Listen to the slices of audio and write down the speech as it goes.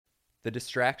The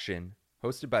Distraction,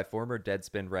 hosted by former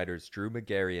Deadspin writers Drew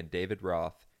McGarry and David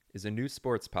Roth, is a new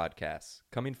sports podcast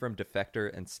coming from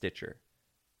Defector and Stitcher.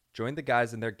 Join the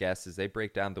guys and their guests as they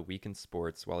break down the week in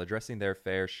sports while addressing their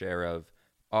fair share of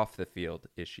off-the-field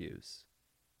issues.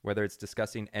 Whether it's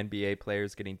discussing NBA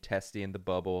players getting testy in the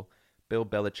bubble, Bill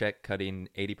Belichick cutting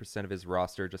 80% of his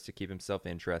roster just to keep himself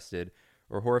interested,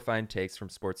 or horrifying takes from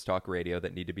sports talk radio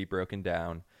that need to be broken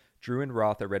down, Drew and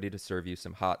Roth are ready to serve you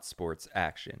some hot sports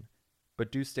action. But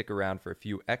do stick around for a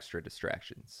few extra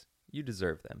distractions. You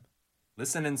deserve them.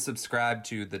 Listen and subscribe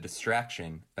to The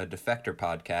Distraction, a Defector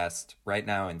podcast, right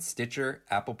now in Stitcher,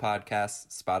 Apple Podcasts,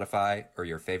 Spotify, or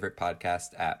your favorite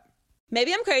podcast app.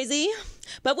 Maybe I'm crazy,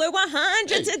 but we're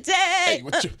 100 today. Hey,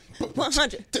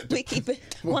 100. We keep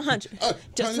it 100.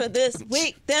 Just for this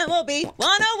week, then we'll be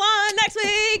 101 next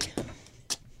week.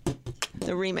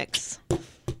 The remix.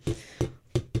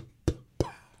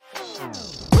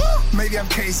 Maybe I'm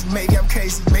crazy, maybe I'm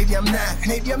crazy, maybe I'm not,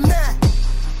 maybe I'm not.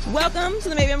 Welcome to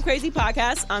the Maybe I'm Crazy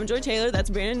podcast. I'm Joy Taylor, that's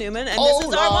Brandon Newman, and this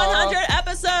is our 100th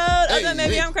episode of the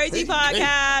Maybe I'm Crazy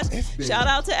podcast. Shout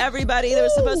out to everybody. There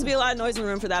was supposed to be a lot of noise in the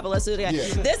room for that, but let's do it again. Yeah.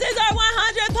 This is our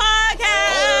 100th podcast.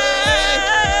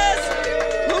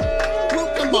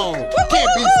 Come on.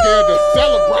 Can't be scared to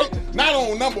celebrate. Not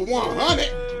on number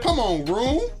 100. Come on,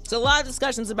 room. So a lot of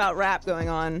discussions about rap going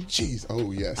on. Jeez,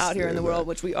 oh yes. Out here in the world,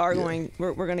 which we are going,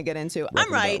 we're going to get into.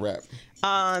 I'm right.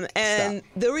 And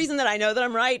the reason that I know that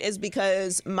I'm right is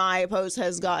because my post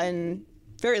has gotten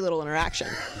very little interaction.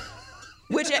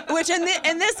 Which in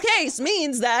this case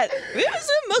means that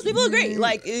most people agree.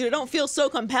 Like, you don't feel so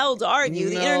compelled to argue.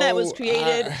 The internet was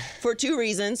created for two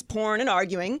reasons: porn and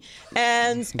arguing.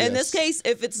 And in this case,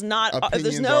 if it's not, if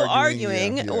there's no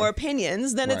arguing or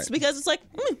opinions, then it's because it's like,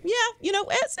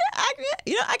 it's accurate.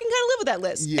 I can kind of live with that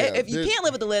list. Yeah, if you can't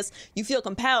live with the list, you feel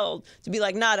compelled to be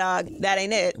like, nah, dog, that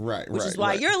ain't it. Right. Which is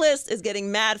why your list is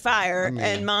getting mad fire,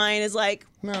 and mine is like,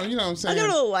 no, you know what I'm saying? I give it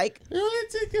a little like.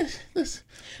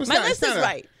 My list is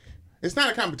right. It's not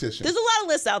a competition. There's a lot of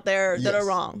lists out there that are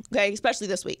wrong, okay, especially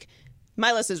this week.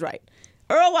 My list is right.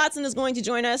 EARL Watson is going to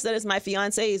join us. That is my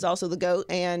fiancé. He's also the GOAT,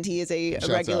 and he is a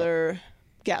regular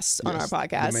guest on our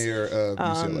podcast. The mayor of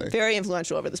UCLA. Very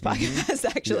influential over this podcast,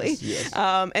 actually. Yes.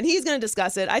 And he's going to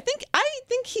discuss it. I think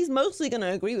he's mostly going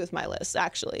to agree with my list,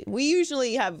 actually. We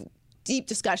usually have deep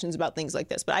discussions about things like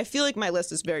this, but I feel like my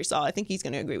list is very solid. I think he's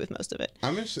going to agree with most of it.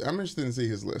 I'm interested to see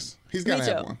his list. He's got to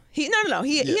have one. He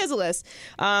has a list.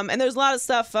 And there's a lot of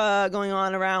stuff going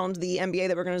on around the NBA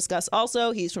that we're going to discuss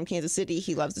also. He's from Kansas City.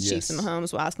 He loves the Chiefs and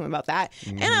Mahomes. We'll ask him about that.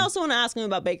 Mm-hmm. And I also want to ask him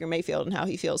about Baker Mayfield and how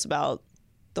he feels about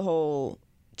the whole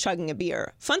chugging a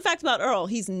beer. Fun fact about Earl,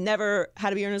 he's never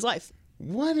had a beer in his life.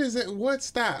 What is it? What?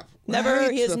 Stop.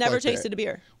 Never. He has never tasted a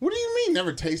beer. What do you mean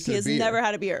never tasted a beer? He has never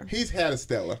had a beer. He's had a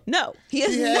Stella. No, he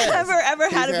has never ever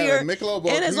had a beer in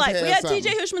his life. We had something.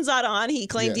 TJ Hushmanzada on. He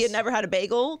claimed he had never had a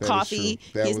bagel, coffee.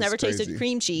 He's never tasted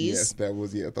cream cheese.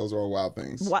 Yes, those are all wild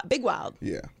things. Big wild.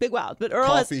 Yeah. Big wild. But Earl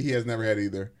coffee he has never had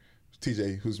either.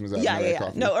 TJ Hushmanzada never had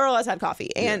coffee. No, Earl has had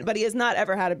coffee, but he has not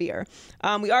ever had a beer.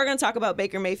 We are going to talk about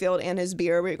Baker Mayfield and his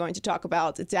beer. We're going to talk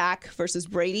about Dak versus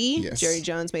Brady. Yes. Jerry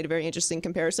Jones made a very interesting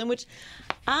comparison, which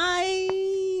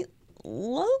I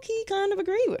low-key kind of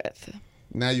agree with.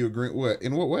 Now you agree? What?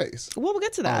 In what ways? Well, we'll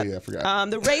get to that. Oh yeah, I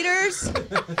forgot.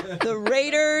 The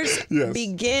Raiders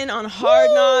begin on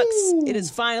Hard Knocks. It is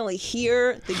finally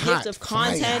here. The gift of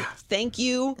content. Fire. Thank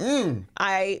you.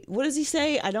 What does he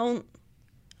say? I'm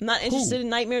not interested in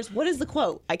nightmares. What is the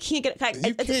quote? I can't get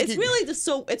it. It's really just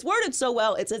so, it's worded so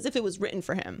well. It's as if it was written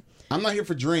for him. I'm not here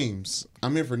for dreams.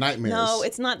 I'm here for nightmares. No,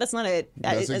 it's not. That's not it.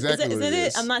 That's exactly what it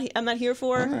is. I'm not here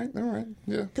for. All right.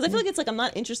 Yeah. Because I feel like it's like I'm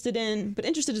not interested in, but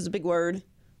interested is a big word.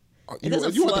 You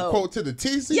want the quote to the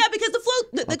tizzy? Yeah, because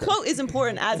the quote is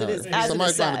important as it is.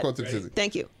 Somebody find the quote to the tizzy.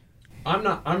 Thank you.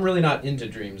 I'm really not into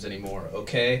dreams anymore.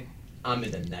 Okay. I'm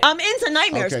into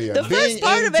nightmares. Okay, yeah. The first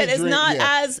part of it is not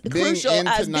as crucial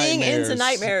as being into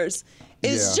nightmares.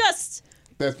 It's just...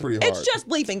 That's pretty hard. It's just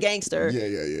bleeping gangster.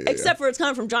 Yeah. Except for it's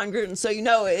coming from John Gruden, so you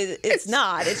know it's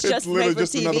not. It's just made for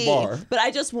just TV. Another bar. But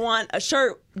I just want a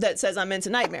shirt that says I'm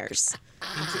into nightmares.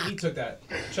 He took that.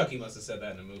 Chucky must have said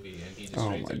that in a movie, and he just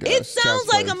straight took it. It sounds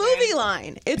like a movie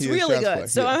line. It's really good.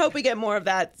 So I hope we get more of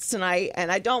that tonight.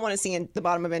 And I don't want to see the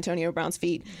bottom of Antonio Brown's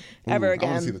feet ever again.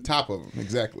 I want to see the top of them.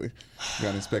 Exactly. You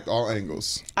got to inspect all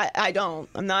angles. I don't.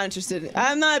 I'm not interested.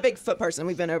 I'm not a big foot person.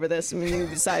 We've been over this. I mean, you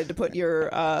decided to put your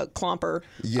clomper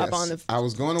up on the I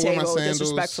was going to wear my sandals.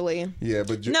 Disrespectfully. Yeah,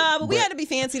 but we had to be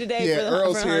fancy today. Yeah, for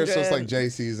Earl's here, so it's like Jay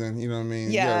season. You know what I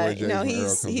mean? Yeah,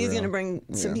 he's going to bring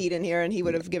some heat in here, and he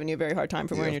would have given you a very hard time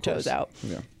for wearing your toes out.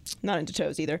 Yeah. Not into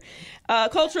toes either.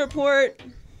 Culture report.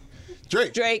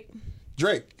 Drake.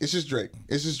 It's just Drake.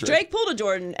 Drake pulled a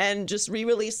Jordan and just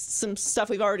re-released some stuff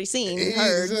we've already seen.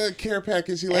 He's a care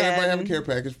package. He let everybody have a care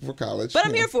package for college. But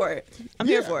I'm here for it.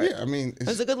 Here for it. Yeah, I mean, it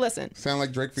was a good listen. Sound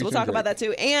like Drake featuring So we'll talk Drake. about that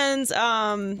too. And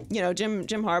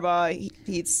Jim Harbaugh, he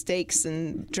eats steaks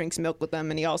and drinks milk with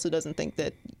them, and he also doesn't think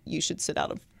that you should sit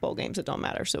out of bowl games that don't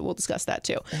matter. So we'll discuss that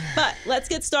too. But let's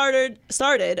get started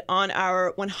on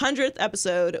our 100th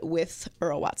episode with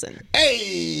Earl Watson.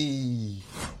 Hey.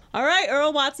 All right,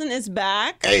 Earl Watson is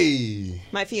back. Hey.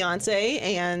 My fiance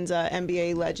and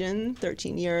NBA legend,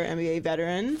 13-year NBA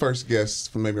veteran. First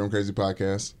guest from Maybe I'm Crazy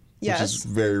podcast. Yes. Which is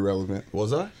very relevant.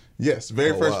 Was I? Yes,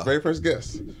 very first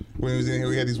guest. When he was in here,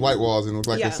 we had these white walls and it was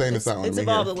like insane asylum. It's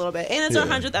evolved a little bit. And it's our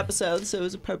 100th episode, so it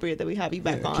was appropriate that we have you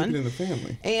back on. Keep it in the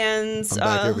family. And I'm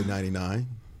back every 99.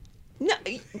 No,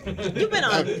 you've been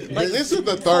on this is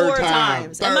the third 4 time.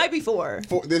 times. It might be 4.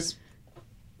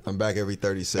 I'm back every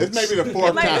 36. It's maybe the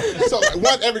 4th time. So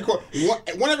one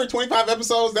every 25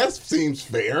 episodes. That seems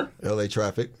fair. LA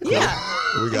traffic. Yeah,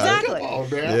 we got exactly. it. Oh,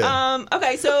 damn.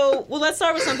 Okay, so let's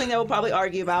start with something that we'll probably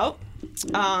argue about,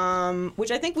 which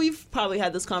I think we've probably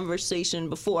had this conversation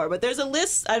before. But there's a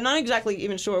list. I'm not exactly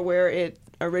even sure where it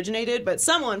originated, but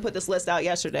someone put this list out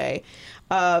yesterday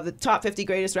of the top 50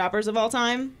 greatest rappers of all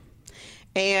time.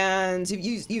 And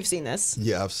you've seen this.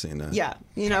 Yeah, I've seen that. Yeah.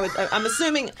 I'm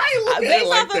assuming,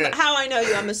 based off of how I know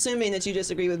you, I'm assuming that you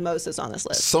disagree with most that's on this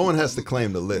list. Someone has to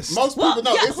claim the list. Most people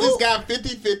know. It's got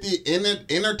 50-50 in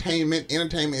entertainment.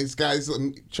 This guy's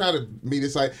try to meet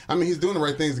his side. I mean, he's doing the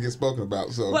right things to get spoken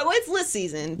about. So, well, it's list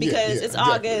season because it's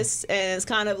exactly. August and it's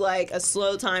kind of like a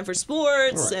slow time for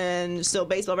sports and still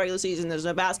baseball regular season. There's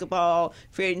no basketball.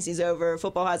 Free agency's over.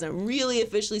 Football hasn't really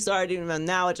officially started, even though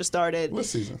now it just started.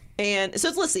 List season. And so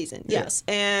it's list season, yes.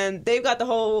 And they've got the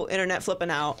whole internet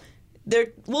flipping out.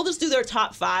 We'll just do their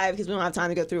top 5 because we don't have time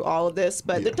to go through all of this.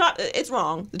 But it's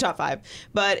wrong, the top 5.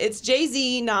 But it's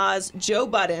Jay-Z, Nas, Joe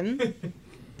Budden.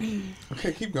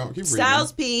 Okay, keep going. Keep reading.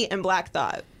 Styles P and Black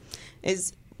Thought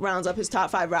rounds up his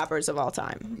top 5 rappers of all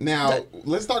time. Now,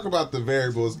 let's talk about the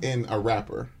variables in a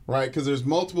rapper, right? Because there's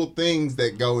multiple things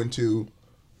that go into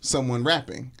someone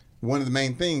rapping. One of the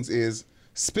main things is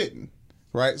spitting.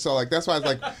 Right, so that's why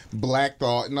it's Black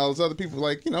Thought and all those other people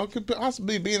could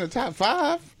possibly be in the top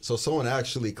 5. So someone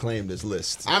actually claimed this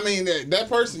list. I mean that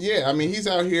person, yeah. I mean he's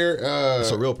out here.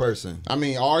 It's a real person. I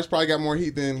mean ours probably got more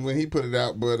heat than when he put it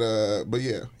out, but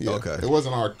yeah. Okay. It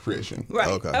wasn't our creation. Right.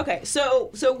 Okay. So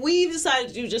we've decided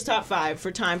to do just top 5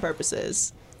 for time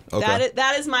purposes. Okay.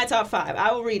 That is my top 5.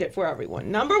 I will read it for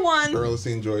everyone. Number 1. Earl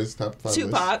enjoys top 5.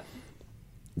 Tupac. List.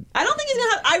 I don't think he's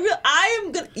gonna have. I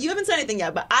am gonna. You haven't said anything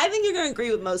yet, but I think you're gonna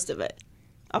agree with most of it.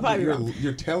 I'll probably be wrong.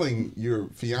 You're telling your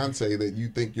fiance that you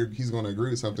think he's going to agree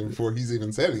with something before he's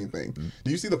even said anything.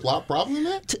 Do you see the problem in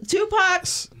that? Tupac,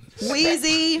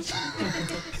 Weezy,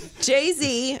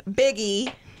 Jay-Z,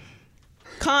 Biggie,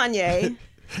 Kanye,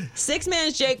 6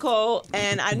 Man's J. Cole,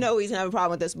 and I know he's gonna have a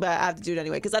problem with this, but I have to do it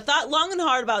anyway because I thought long and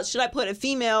hard about should I put a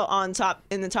female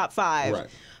in the top 5. Right.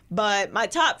 But my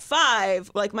top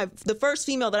 5, the first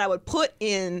female that I would put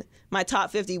in my top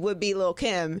 50 would be Lil'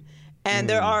 Kim. And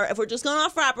there are, if we're just going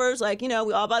off rappers, we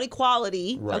all about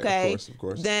equality, right, okay? Of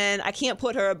course. Then I can't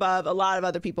put her above a lot of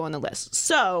other people on the list.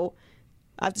 So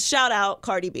I have to shout out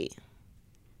Cardi B.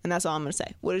 And that's all I'm going to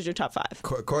say. What is your top 5?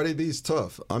 Cardi B's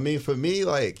tough. I mean, for me,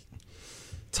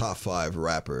 top 5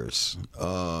 rappers.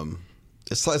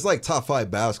 It's like top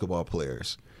 5 basketball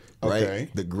players. Right? Okay.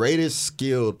 The greatest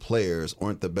skilled players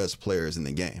aren't the best players in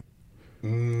the game.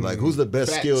 Who's the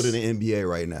best skilled in the NBA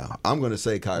right now? I'm going to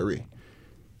say Kyrie.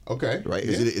 Okay. Right?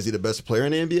 Yeah. Is he the best player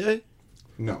in the NBA?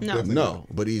 No.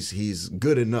 But he's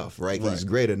good enough, right? He's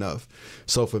great enough.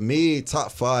 So for me,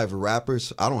 top 5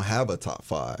 rappers, I don't have a top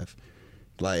 5.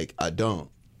 I don't.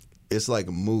 It's like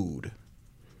mood.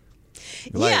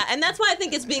 Yeah, and that's why I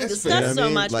think it's being discussed so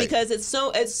much because it's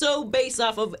so based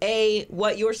off of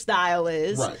what your style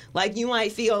is. Right. You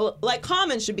might feel like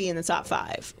Common should be in the top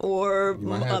 5 or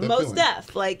Mos Def.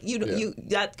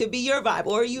 That could be your vibe,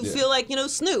 or you feel like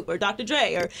Snoop or Dr.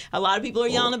 Dre, or a lot to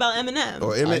yelling about Eminem.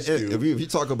 Or if you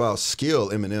talk about skill,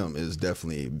 Eminem is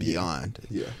definitely beyond.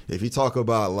 Yeah. If you talk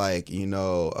about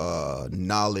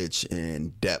knowledge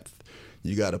and depth,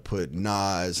 you got to put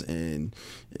Nas and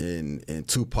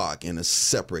Tupac in a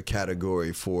separate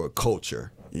category for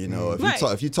culture.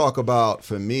 If you talk about,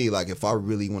 for me, if I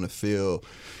really want to feel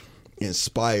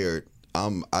inspired,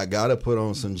 I gotta put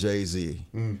on some Jay-Z.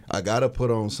 I gotta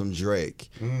put on some Drake.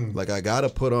 I gotta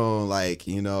put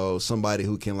on somebody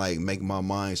who can make my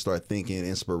mind start thinking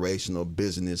inspirational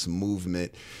business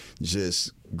movement,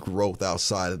 just growth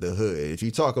outside of the hood. If you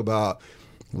talk about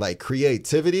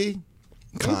creativity,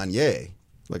 Kanye.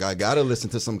 Like, I got to listen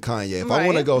to some Kanye. If I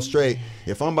want to go straight,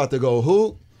 if I'm about to go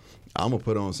hoop, I'm going to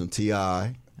put on some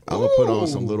T.I., I'm going to put on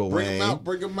some Lil Wayne.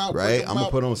 Bring them out. Right? I'm going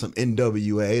to put on some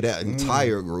NWA, that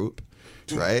entire group.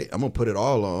 Right? I'm going to put it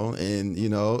all on. And, you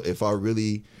know, if I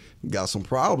really got some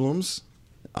problems,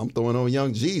 I'm throwing on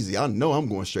Young Jeezy. I know I'm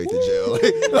going straight to jail.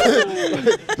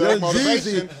 Young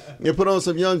Jeezy. You put on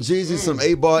some Young Jeezy, some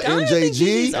 8-Ball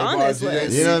NJG. On this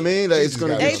list. You know what I mean? Like, it's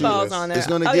going to get you. On there. It's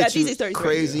going to get you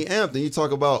crazy amped. And you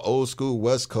talk about old school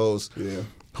West Coast. Yeah.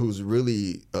 Who's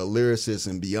really a lyricist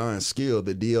and beyond skill,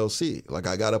 the DLC. Like,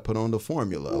 I got to put on the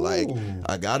formula. Ooh. Like,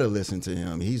 I got to listen to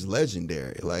him. He's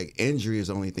legendary. Like, injury is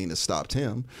the only thing that stopped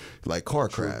him. Like, car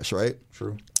crash, right?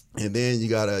 True. And then you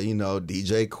got to, you know,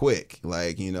 DJ Quick.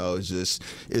 Like, you know, it's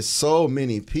so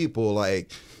many people.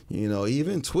 Like, you know,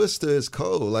 even Twista is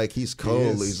cold. Like, he's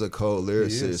cold. He's a cold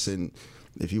lyricist. And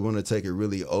if you want to take it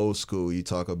really old school, you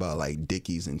talk about, like,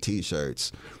 Dickies and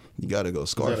T-shirts. You got to go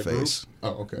Scarface. Oh,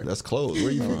 okay. That's clothes. Where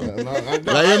you from? You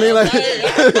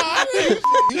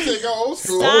said go old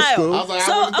school. Style. Old school. I was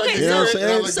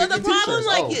like, so the problem,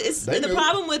 the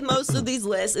problem with most of these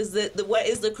lists is that what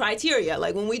is the criteria?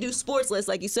 Like, when we do sports lists,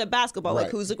 like you said, basketball,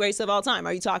 like who's the greatest of all time?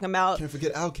 Are you talking about? Can't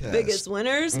forget Outkast. Biggest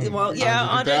winners? Well, yeah,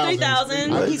 Andre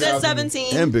 3000. He's at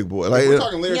 17. And Big Boy. Like, we're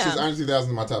talking lyricists. Andre 3000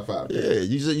 in my top 5. Yeah,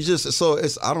 you just so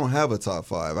it's. I don't have a top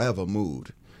 5. I have a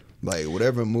mood. Like,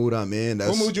 whatever mood I'm in.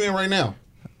 That's, what mood you in right now?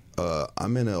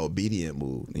 I'm in an obedient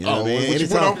mood. You know what I mean?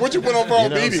 What you put on for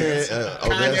obedience?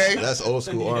 Kanye? That's old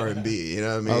school R&B. You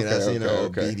know what I mean? That's,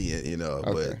 obedient, you know.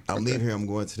 But I'm leaving here. I'm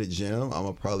going to the gym. I'm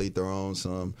going to probably throw on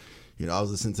some, you know, I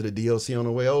was listening to the DLC on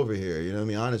the way over here. You know what I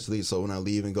mean? Honestly, so when I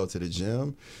leave and go to the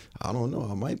gym, I don't know.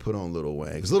 I might put on Lil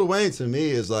Wayne. Because Lil Wayne, to me,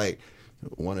 is like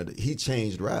he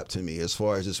changed rap to me as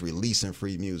far as just releasing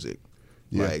free music.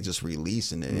 Yeah. Like, just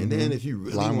releasing it. And then if you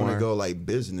really want to go, like,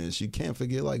 business, you can't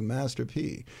forget, like, Master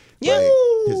P. Like,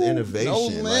 his innovation.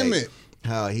 No limit. Like,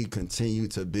 how he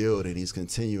continued to build, and he's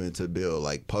continuing to build,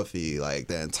 like, Puffy, like,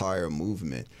 the entire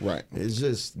movement. Right. It's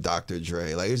just Dr.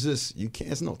 Dre. Like, it's just,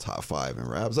 it's no top 5 in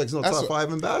rap. It's like, it's no top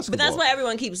 5 in basketball. But that's why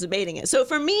everyone keeps debating it. So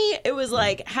for me, it was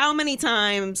like, how many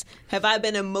times have I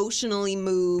been emotionally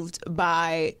moved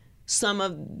by some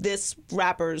of this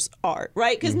rapper's art,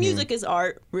 right? Because music is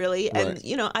art, really. And,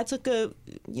 you know, I took a,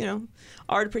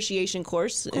 art appreciation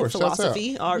course in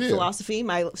philosophy, philosophy,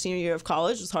 my senior year of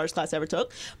college. It was the hardest class I ever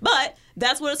took. But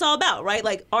that's what it's all about, right?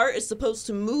 Like, art is supposed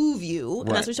to move you,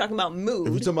 and that's what we're talking about, mood.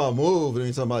 If you're talking about move, and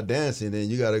you're talking about dancing, then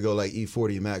you got to go, like,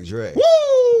 E40 Mac Dre.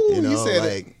 Woo! You know, you said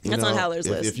like, that's on Haller's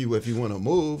list. If you want to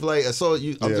move, like, so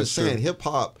I'm just saying,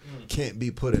 hip-hop can't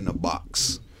be put in a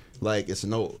box. Like, it's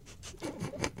no...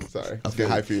 Sorry, I was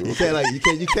getting high for you.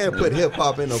 You can't put hip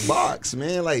hop in a box,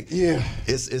 man. Like,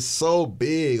 it's so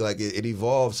big. Like, it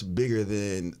evolves bigger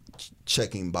than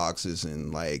checking boxes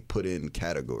and, like, put in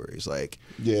categories. Like,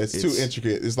 it's too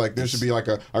intricate. It's like there should be like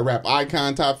a rap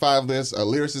icon top 5 list, a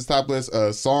lyricist top list,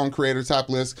 a song creator top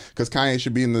list. Because Kanye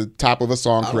should be in the top of a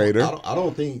song creator. I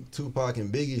don't think Tupac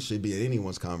and Biggie should be in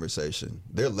anyone's conversation.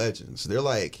 They're legends. They're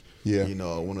like, you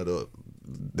know, one of the.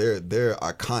 They're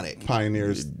iconic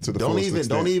pioneers to the don't extent.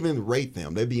 Don't even rate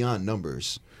them. They're beyond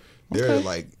numbers. They're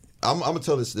like, I'm gonna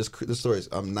tell this story.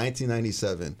 I'm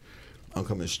 1997. I'm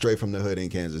coming straight from the hood in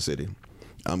Kansas City.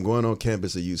 I'm going on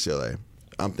campus at UCLA.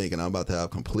 I'm thinking I'm about to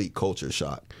have complete culture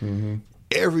shock.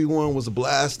 Everyone was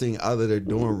blasting out of their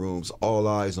dorm rooms. All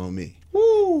eyes on me.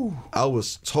 Woo! I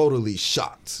was totally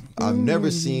shocked. I've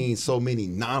never seen so many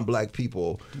non-black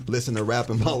people listen to rap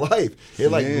in my life.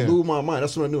 It blew my mind.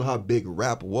 That's when I knew how big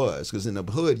rap was. Because in the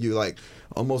hood, you're like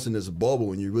almost in this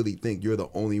bubble, and you really think you're the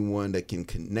only one that can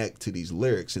connect to these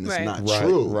lyrics, and it's not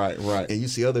true. Right. And you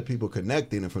see other people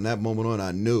connecting, and from that moment on,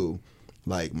 I knew,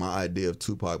 like, my idea of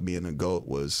Tupac being a GOAT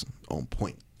was on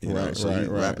point. You know,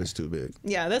 rap is too big.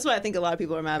 Yeah, that's why I think a lot of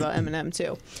people are mad about Eminem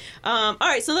too. All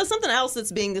right, so there's something else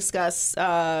that's being discussed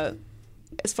as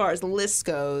far as the list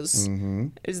goes.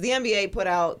 Is the NBA put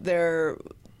out their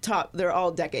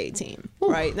all-decade team,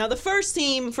 right? Now the first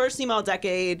team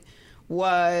all-decade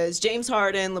was James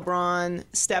Harden, LeBron,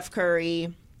 Steph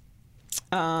Curry,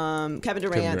 Kevin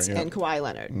Durant, and Kawhi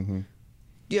Leonard.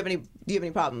 Do you have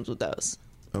any problems with those?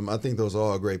 I think those are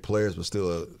all great players, but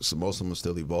still, most of them are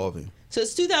still evolving. So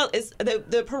it's 2000.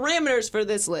 The parameters for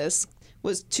this list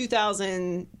was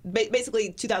 2000,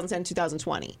 basically 2010,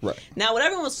 2020. Right. Now, what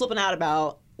everyone was flipping out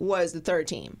about was the third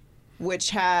team, which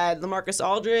had LaMarcus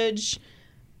Aldridge,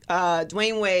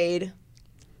 Dwayne Wade,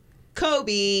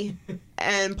 Kobe,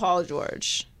 and Paul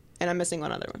George, and I'm missing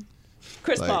one other one.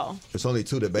 Chris Paul. It's only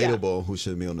two debatable who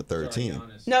should be on the third team.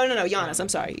 No, Giannis. I'm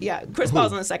sorry. Yeah, Chris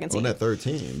Paul's on the second team. On that third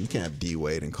team, you can't have D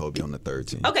Wade and Kobe on the third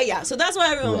team. Okay, yeah. So that's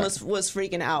why everyone was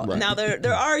freaking out. Right. Now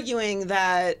they're arguing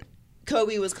that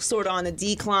Kobe was sort of on a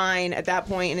decline at that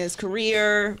point in his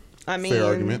career. I mean, fair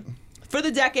argument. For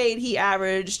the decade, he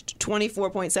averaged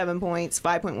 24.7 points,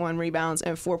 5.1 rebounds,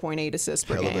 and 4.8 assists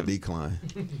per Hell game. of a decline.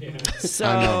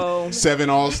 So 7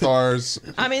 All-Stars.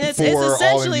 I mean, it's 4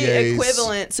 essentially All-NBAs.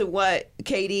 equivalent to what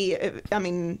KD. I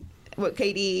mean, what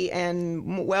KD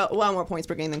and well more points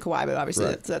per game than Kawhi, but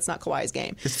obviously that's not Kawhi's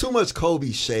game. It's too much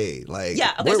Kobe shade. Like,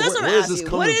 Yeah, okay, so that's what I'm where's asking this you.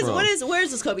 coming from?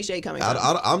 Where's this Kobe shade coming from?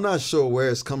 I'm not sure where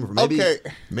it's coming from.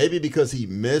 Maybe because he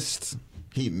missed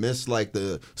like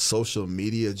the social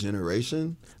media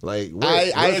generation. Like,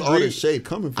 where's all this shade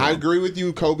coming from? I agree with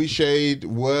you. Kobe shade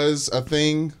was a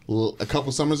thing a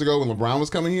couple summers ago when LeBron was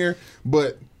coming here,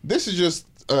 but this is just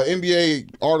an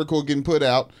NBA article getting put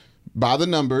out by the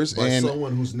numbers By and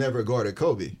someone who's never guarded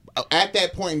Kobe. At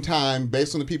that point in time,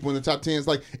 based on the people in the top 10, it's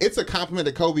like it's a compliment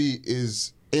that Kobe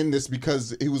is in this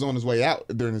because he was on his way out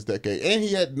during this decade, and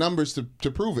he had numbers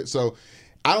to prove it. So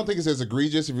I don't think it's as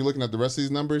egregious if you're looking at the rest of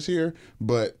these numbers here,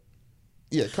 but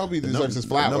yeah, Kobe deserves his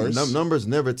flowers. Numbers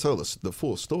never tell us the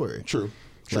full story. True.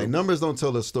 Like, numbers don't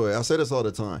tell the story. I say this all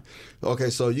the time. Okay,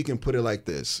 so you can put it like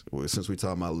this, since we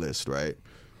talking about list, right?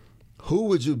 Who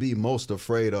would you be most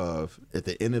afraid of at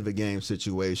the end of the game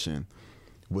situation?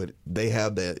 Would they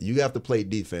have that? You have to play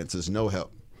defense. There's no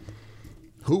help.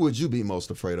 Who would you be most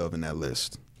afraid of in that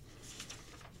list?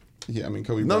 Yeah, I mean,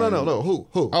 Kobe. No. Who?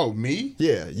 Oh, me?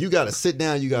 Yeah, you got to sit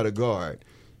down. You got to guard.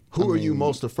 Who are you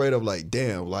most afraid of? Like,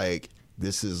 damn, like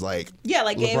this is like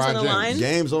like games LeBron on the James. line.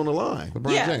 games on the line.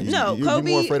 LeBron James. No, You're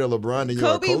Kobe. more afraid of LeBron than you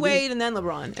are Kobe. Wade, and then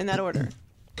LeBron in that order.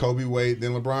 Kobe, Wade,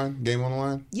 then LeBron. Game on the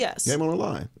line. Yes. Game on the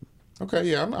line. Okay,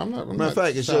 yeah, I'm not. Matter of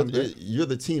fact, you're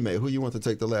the teammate. Who you want to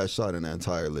take the last shot in that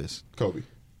entire list? Kobe.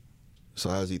 So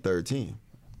how's he third team?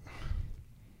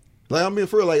 Like, I mean,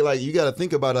 for real, like you got to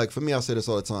think about it. Like, for me, I say this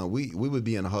all the time. We would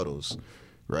be in huddles,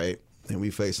 right? And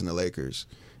we facing the Lakers,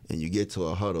 and you get to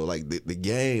a huddle. Like the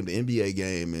game, the NBA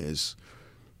game is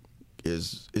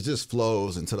it just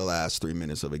flows into the last 3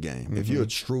 minutes of a game. Mm-hmm. If you're a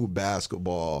true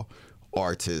basketball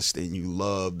artist and you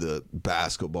love the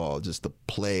basketball, just the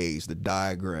plays, the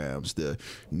diagrams, the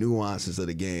nuances of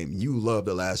the game, you love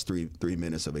the last three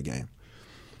minutes of a game.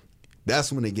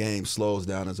 That's when the game slows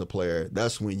down as a player.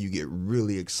 That's when you get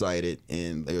really excited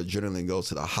and the adrenaline goes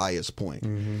to the highest point.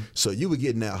 Mm-hmm. So you would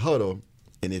get in that huddle,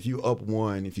 and if you up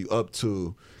 1, if you up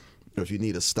 2, or if you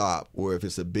need a stop, or if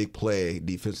it's a big play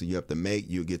defensively you have to make,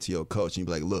 you'll get to your coach and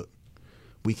you'll be like, look,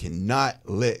 we cannot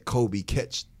let Kobe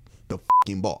catch the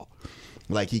fucking ball.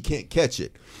 Like, he can't catch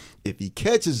it. If he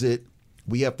catches it,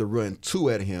 we have to run 2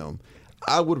 at him.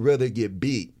 I would rather get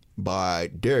beat by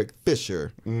Derek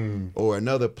Fisher or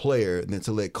another player than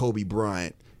to let Kobe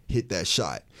Bryant hit that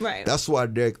shot. Right. That's why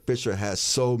Derek Fisher has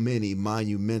so many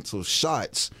monumental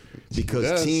shots,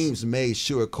 because teams made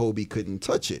sure Kobe couldn't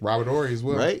touch it. Robert Horry as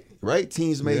well. Right?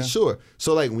 Teams made sure.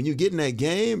 So, like, when you get in that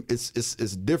game, it's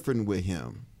different with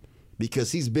him,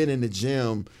 because he's been in the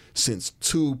gym since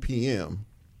 2 p.m.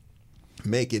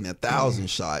 making 1,000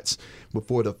 shots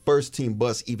before the first team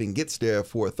bus even gets there at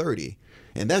 4:30.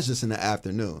 And that's just in the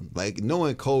afternoon. Like,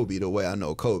 knowing Kobe the way I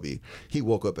know Kobe, he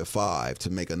woke up at 5 to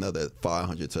make another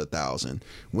 500 to 1,000,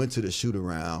 went to the shoot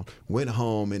around, went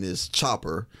home in his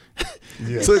chopper,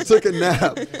 took a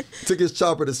nap, took his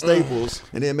chopper to Staples,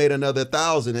 and then made another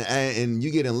 1,000. And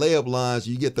you get in layup lines,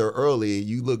 you get there early,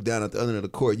 you look down at the other end of the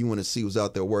court, you want to see who's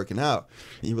out there working out.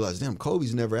 And you realize, damn,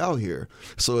 Kobe's never out here.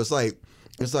 So it's like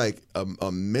a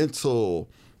mental...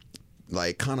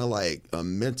 like, kind of like a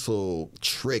mental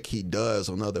trick he does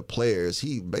on other players.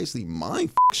 He basically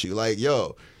mind fucks you. Like,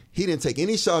 yo, he didn't take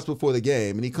any shots before the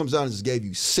game, and he comes out and just gave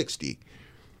you 60.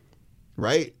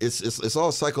 Right? It's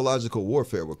all psychological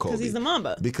warfare with Kobe. Because he's the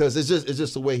Mamba. Because it's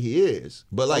just the way he is.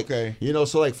 But, like, you know,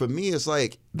 so, like, for me, it's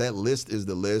like that list is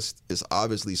the list. It's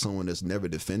obviously someone that's never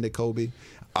defended Kobe.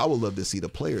 I would love to see the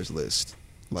players list.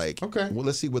 Like, well,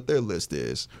 let's see what their list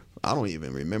is. I don't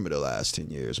even remember the last 10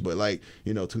 years. But, like,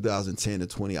 you know, 2010 to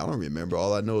 20, I don't remember.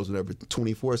 All I know is whenever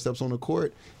 24 steps on the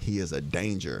court, he is a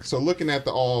danger. So, looking at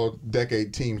the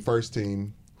all-decade team, first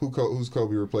team, who's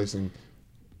Kobe replacing?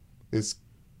 It's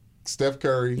Steph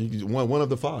Curry. One of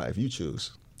the 5. You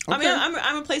choose. Okay. I mean,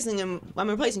 I'm replacing him. I'm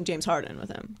replacing James Harden with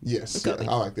him. Yes, I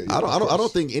like that. I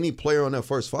don't think any player on that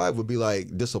first 5 would be,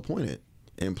 like, disappointed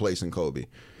in placing Kobe.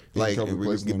 Like,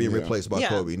 being replaced by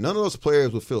Kobe. None of those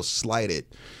players would feel slighted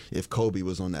if Kobe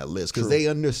was on that list, because they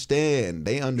understand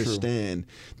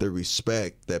the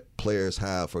respect that players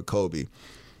have for Kobe.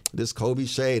 this Kobe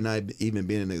shade not even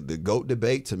being in the GOAT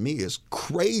debate to me is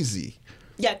crazy.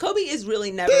 Yeah, Kobe is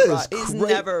really never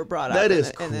never brought up. That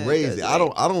is crazy. I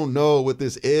don't know what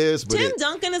this is, but Tim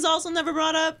Duncan is also never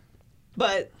brought up,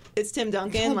 but it's Tim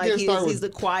Duncan. Like he's the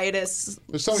quietest.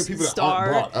 There's so many people that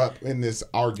star. aren't brought up in this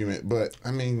argument, but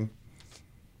I mean,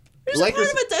 there's a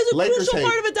crucial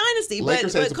part of a dynasty,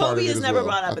 but Kobe is never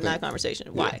brought up in that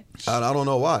conversation. Why? I don't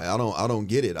know why. I don't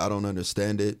get it. I don't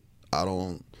understand it. I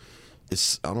don't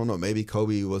know. Maybe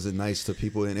Kobe wasn't nice to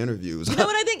people in interviews. You know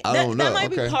what I think? That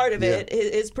might be part of it,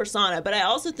 his persona. But I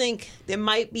also think there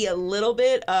might be a little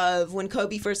bit of when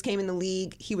Kobe first came in the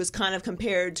league, he was kind of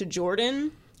compared to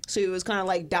Jordan. So he was kind of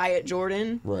like Diet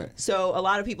Jordan. Right. So a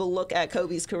lot of people look at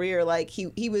Kobe's career like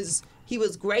he was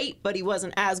great, but he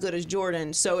wasn't as good as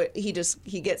Jordan. So he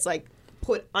gets like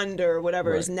put under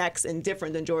whatever is next and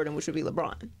different than Jordan, which would be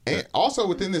LeBron. And also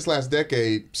within this last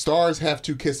decade, stars have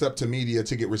to kiss up to media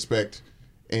to get respect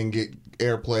and get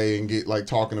airplay and get like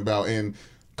talking about. And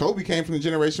Kobe came from the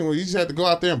generation where you just had to go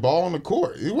out there and ball on the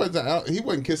court. He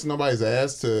wasn't kissing nobody's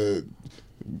ass to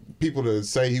people to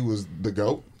say he was the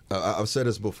GOAT. I've said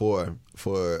this before.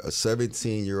 For a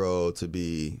 17-year-old to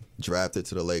be drafted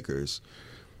to the Lakers,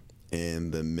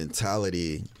 and the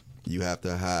mentality you have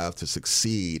to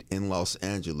succeed in Los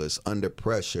Angeles under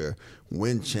pressure,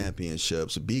 win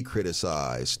championships, be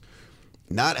criticized,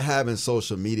 not having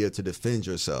social media to defend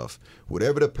yourself.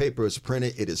 Whatever the paper is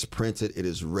printed, it is printed, it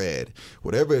is read.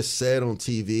 Whatever is said on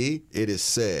TV, it is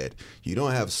said. You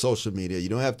don't have social media, you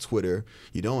don't have Twitter,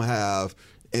 you don't have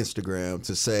Instagram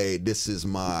to say this is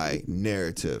my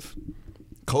narrative.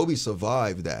 Kobe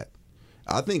survived that.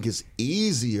 I think it's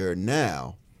easier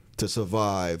now to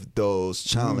survive those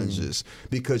challenges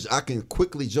because I can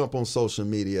quickly jump on social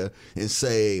media and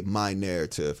say my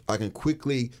narrative. I can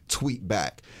quickly tweet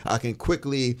back. I can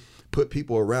quickly put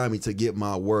people around me to get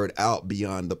my word out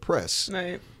beyond the press.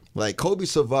 Right. Like Kobe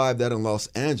survived that in Los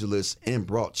Angeles and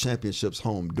brought championships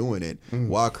home doing it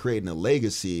while creating a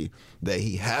legacy that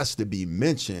he has to be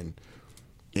mentioned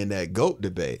in that GOAT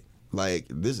debate. Like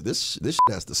this shit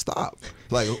has to stop.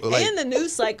 Like and the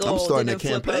news cycle I'm starting didn't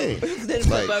a campaign.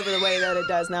 Flip over the way that it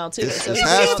does now too. It's so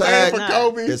hashtag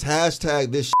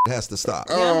this shit has to stop.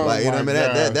 Oh, like you know what I mean?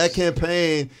 gosh. That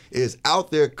campaign is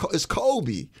out there. It's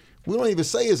Kobe. We don't even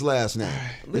say his last name.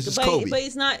 It's just Kobe. But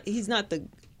he's not the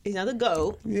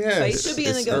GOAT. Yes. But he should be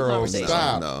in the GOAT Earl, conversation.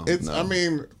 Stop. No. I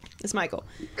mean, it's Michael.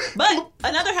 But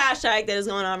another hashtag that is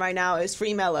going on right now is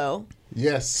Free Melo.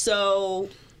 yes. So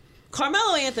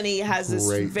Carmelo Anthony has this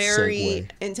Great very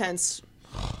segue. intense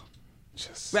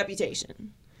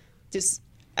reputation. Just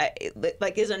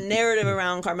like there's a narrative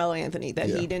around Carmelo Anthony that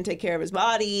he didn't take care of his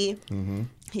body. Mm-hmm.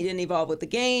 He didn't evolve with the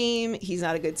game. He's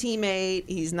not a good teammate.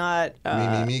 He's not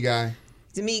me guy.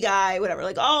 He's a me guy, whatever.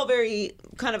 Like all very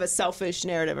kind of a selfish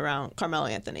narrative around Carmelo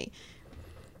Anthony.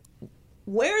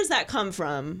 Where does that come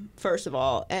from, first of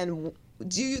all? And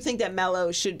do you think that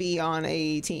Melo should be on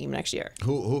a team next year?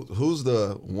 Who's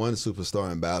the one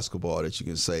superstar in basketball that you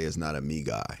can say is not a me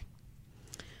guy?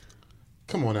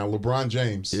 Come on now, LeBron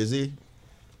James. Is he?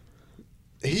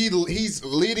 He's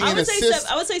leading in assists.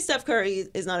 I would say Steph Curry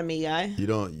is not a me guy.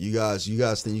 You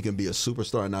guys think you can be a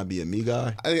superstar and not be a me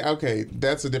guy? Okay,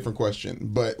 that's a different question.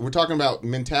 But we're talking about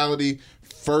mentality,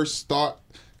 first thought.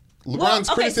 LeBron's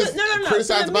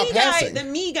criticized about passing. The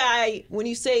me guy, when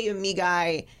you say a me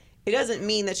guy, it doesn't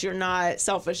mean that you're not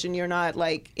selfish and you're not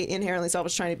like inherently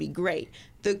selfish trying to be great.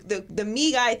 The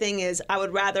me guy thing is I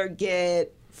would rather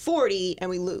get 40 and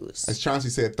we lose. As Chauncey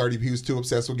said, 30. He was too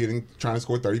obsessed with trying to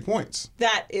score 30 points.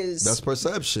 That's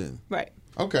perception. Right.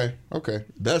 Okay.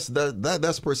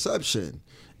 That's perception.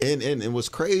 And what's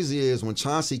crazy is when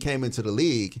Chauncey came into the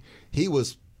league, he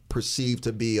was perceived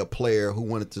to be a player who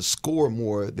wanted to score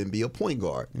more than be a point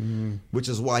guard, which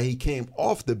is why he came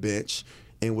off the bench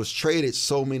and was traded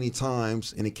so many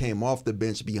times, and he came off the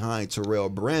bench behind Terrell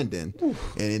Brandon.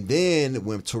 Oof. And then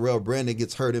when Terrell Brandon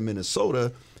gets hurt in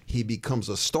Minnesota, he becomes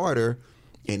a starter,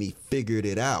 and he figured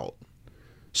it out.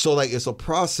 So, like, it's a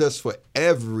process for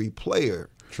every player.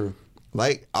 True.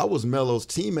 Like, I was Melo's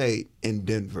teammate in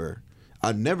Denver.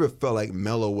 I never felt like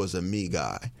Melo was a me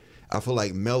guy. I feel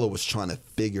like Melo was trying to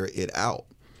figure it out.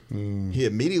 He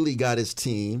immediately got his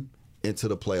team into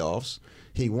the playoffs.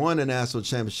 He won a national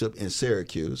championship in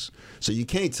Syracuse. So you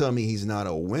can't tell me he's not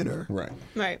a winner.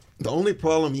 Right. The only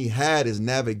problem he had is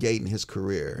navigating his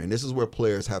career. And this is where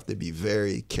players have to be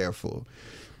very careful.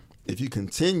 If you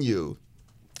continue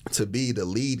to be the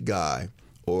lead guy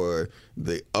or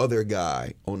the other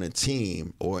guy on a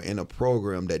team or in a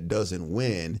program that doesn't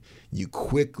win, you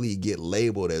quickly get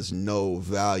labeled as no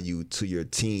value to your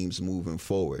teams moving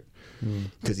forward.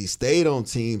 Because he stayed on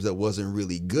teams that wasn't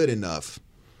really good enough,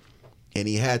 and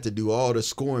he had to do all the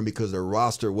scoring because the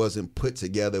roster wasn't put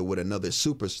together with another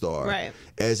superstar. Right.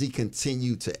 As he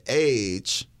continued to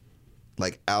age,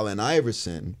 like Allen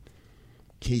Iverson,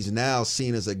 he's now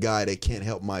seen as a guy that can't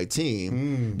help my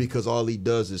team because all he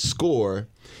does is score.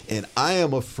 And I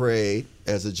am afraid,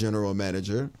 as a general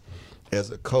manager, as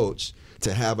a coach,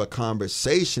 to have a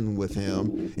conversation with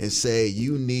him and say,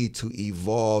 you need to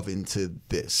evolve into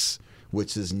this,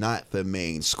 which is not the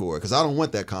main score. Because I don't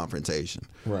want that confrontation.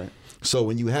 Right. So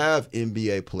when you have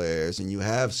NBA players and you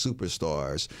have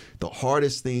superstars, the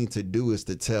hardest thing to do is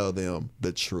to tell them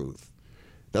the truth.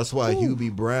 That's why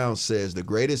Hubie Brown says the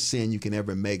greatest sin you can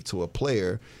ever make to a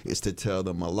player is to tell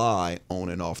them a lie on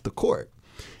and off the court.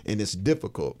 And it's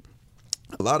difficult.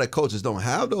 A lot of coaches don't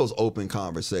have those open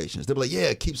conversations. They'll be like,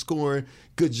 yeah, keep scoring,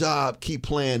 good job, keep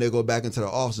playing. They'll go back into their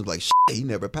office and be like, shit, he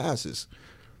never passes.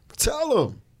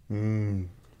 Tell them.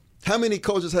 How many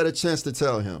coaches had a chance to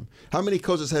tell him? How many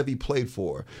coaches have he played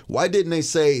for? Why didn't they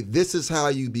say, this is how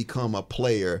you become a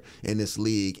player in this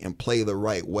league and play the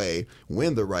right way,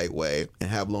 win the right way, and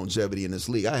have longevity in this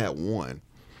league? I had one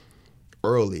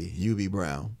early, Hubie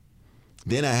Brown.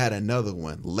 Then I had another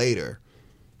one later.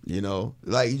 You know,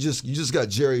 like you just got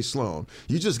Jerry Sloan.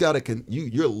 You just got to,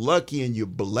 you're lucky and you're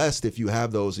blessed if you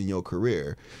have those in your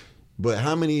career. But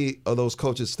how many of those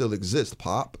coaches still exist?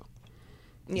 Pop?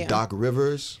 Yeah. Doc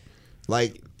Rivers?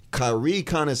 Like, Kyrie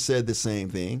kind of said the same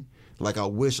thing. Like, I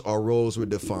wish our roles were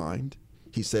defined.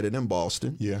 He said it in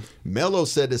Boston. Yeah. Melo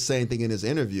said the same thing in his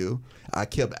interview. I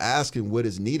kept asking what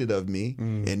is needed of me,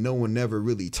 and no one never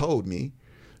really told me.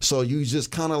 So you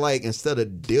just kind of like, instead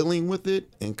of dealing with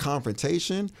it in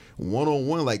confrontation,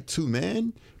 one-on-one, like two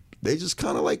men, they just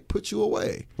kind of like put you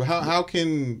away. But how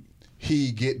can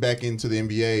he get back into the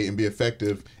NBA and be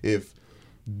effective if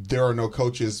there are no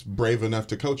coaches brave enough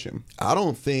to coach him? I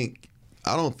don't think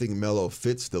Melo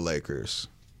fits the Lakers.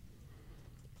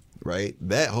 Right?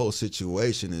 That whole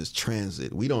situation is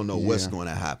transit. We don't know what's going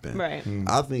to happen. Right.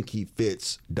 I think he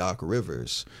fits Doc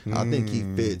Rivers. I think he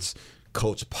fits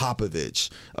Coach Popovich,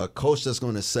 a coach that's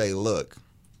going to say, look,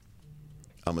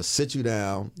 I'm going to sit you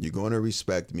down. You're going to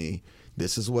respect me.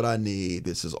 This is what I need.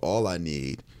 This is all I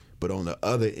need. But on the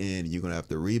other end, you're going to have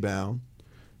to rebound.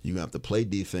 You're going to have to play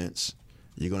defense.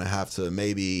 You're going to have to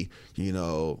maybe,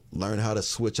 learn how to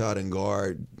switch out and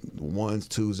guard ones,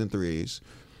 twos, and threes.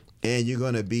 And you're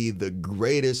going to be the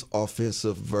greatest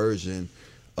offensive version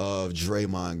of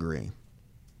Draymond Green.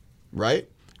 Right?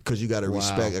 Because you got to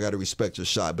respect. I got to respect your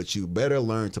shot, but you better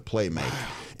learn to play make.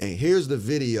 And here's the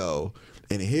video,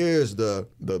 and here's the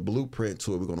blueprint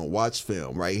to it. We're gonna watch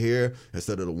film right here.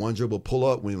 Instead of the one dribble pull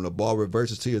up, when the ball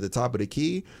reverses to you at the top of the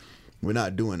key, we're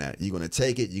not doing that. You're gonna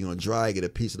take it, you're gonna drive, get a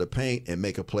piece of the paint, and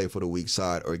make a play for the weak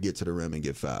side, or get to the rim and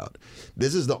get fouled.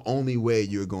 This is the only way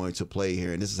you're going to play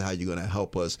here, and this is how you're gonna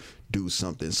help us do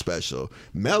something special.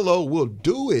 Melo will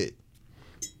do it.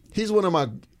 He's one of my.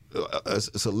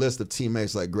 It's a list of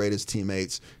teammates, like greatest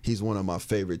teammates. He's one of my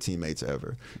favorite teammates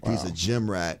ever. Wow. He's a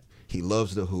gym rat. He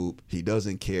loves the hoop. He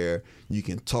doesn't care. You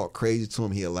can talk crazy to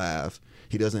him, he'll laugh.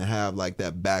 He doesn't have like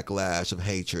that backlash of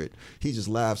hatred. He just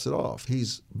laughs it off.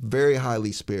 He's very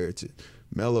highly spirited.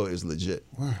 Melo is legit.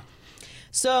 Wow.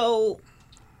 So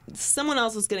someone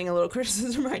else is getting a little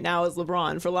criticism right now is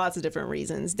LeBron for lots of different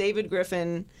reasons. David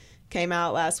Griffin came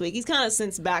out last week. He's kind of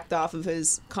since backed off of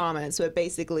his comments, but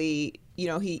basically,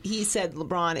 he said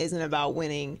LeBron isn't about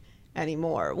winning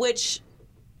anymore, which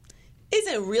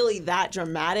isn't really that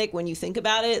dramatic when you think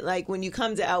about it. Like, when you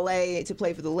come to LA to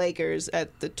play for the Lakers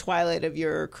at the twilight of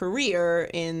your career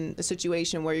in a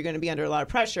situation where you're going to be under a lot of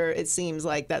pressure, it seems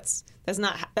like that's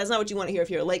not what you want to hear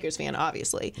if you're a Lakers fan,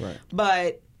 obviously. Right.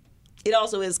 But it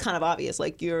also is kind of obvious.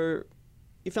 Like, you're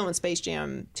filming Space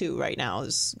Jam 2 right now.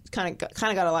 It's kind of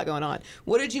got a lot going on.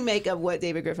 What did you make of what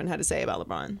David Griffin had to say about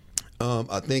LeBron?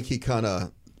 I think he kind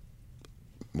of,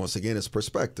 once again, it's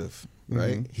perspective,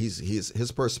 right?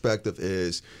 His perspective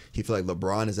is he feels like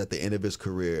LeBron is at the end of his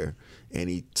career, and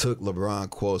he took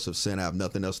LeBron quotes of saying, I have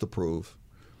nothing else to prove.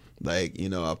 Like,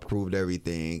 I proved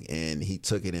everything, and he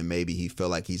took it, and maybe he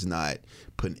felt like he's not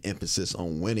putting emphasis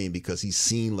on winning because he's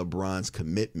seen LeBron's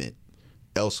commitment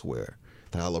elsewhere.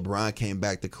 How LeBron came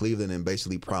back to Cleveland and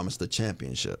basically promised a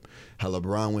championship. How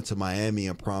LeBron went to Miami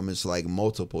and promised like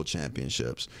multiple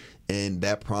championships. And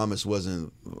that promise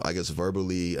wasn't, I guess,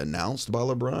 verbally announced by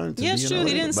LeBron. Yeah, it's true.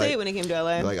 He didn't say it when he came to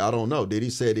LA. Like, I don't know. Did he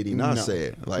say it? Did he not say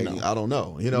it? Like, I don't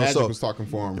know. You know, Magic was talking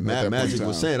for him. Magic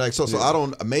was saying, like, so I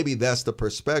don't. Maybe that's the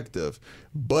perspective.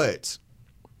 But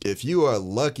if you are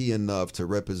lucky enough to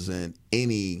represent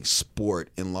any sport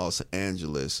in Los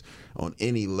Angeles on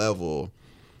any level,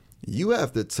 you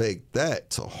have to take that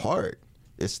to heart.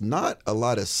 It's not a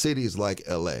lot of cities like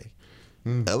LA.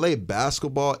 LA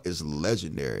basketball is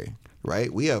legendary,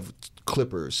 right? We have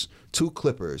two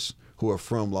Clippers who are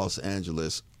from Los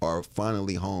Angeles are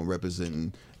finally home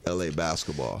representing LA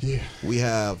basketball. Yeah. We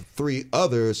have 3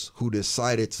 others who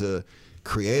decided to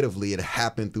creatively, it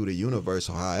happened through the universe,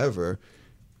 however,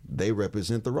 they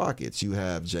represent the Rockets. You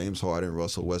have James Harden,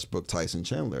 Russell Westbrook, Tyson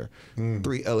Chandler,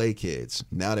 3 LA kids.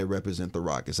 Now they represent the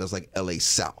Rockets. That's like LA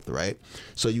South, right?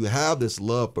 So you have this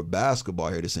love for basketball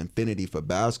here, this infinity for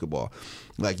basketball.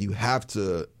 Like, you have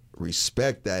to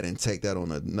respect that and take that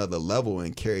on another level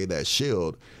and carry that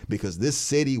shield, because this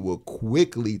city will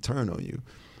quickly turn on you.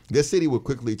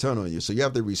 So you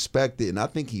have to respect it, and I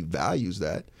think he values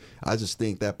that. I just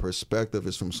think that perspective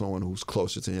is from someone who's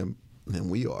closer to him than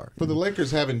we are. But the Lakers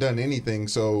haven't done anything,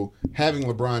 so having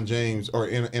LeBron James, or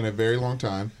in a very long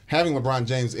time, having LeBron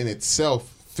James in itself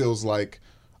feels like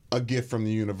a gift from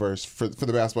the universe, for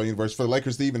the basketball universe. For the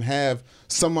Lakers to even have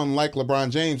someone like LeBron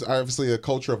James, obviously a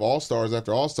culture of all-stars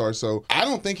after all-stars, so I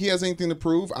don't think he has anything to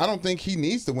prove. I don't think he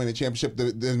needs to win a championship.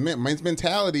 The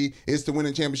mentality is to win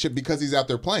a championship because he's out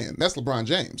there playing. That's LeBron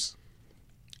James.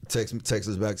 Takes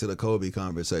us back to the Kobe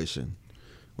conversation.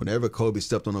 Whenever Kobe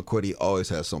stepped on the court, he always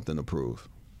had something to prove.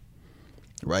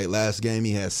 Right? Last game,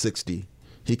 he had 60.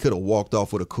 He could have walked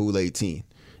off with a cool 18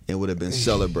 and would have been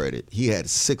celebrated. He had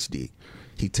 60.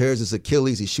 He tears his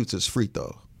Achilles. He shoots his free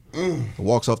throw.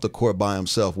 Walks off the court by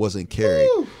himself. Wasn't carried.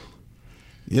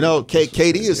 You know,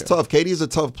 KD is tough. KD is a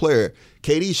tough player.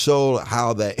 KD showed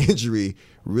how that injury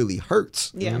really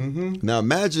hurts. Yeah. Now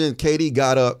imagine KD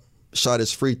got up, shot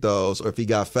his free throws, or if he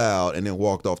got fouled and then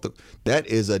walked off that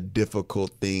is a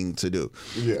difficult thing to do.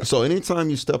 Yeah. So anytime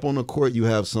you step on the court, you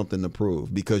have something to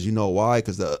prove, because you know why?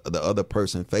 Because the other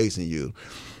person facing you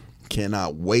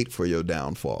cannot wait for your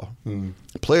downfall.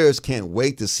 Players can't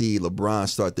wait to see LeBron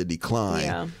start to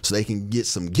decline so they can get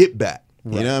some get back.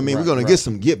 You know what I mean? We're going to get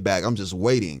some get back. I'm just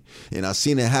waiting. And I've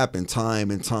seen it happen time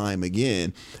and time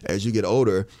again. As you get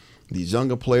older, these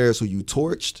younger players who you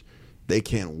torched, they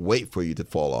can't wait for you to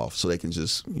fall off so they can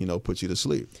just, put you to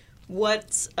sleep.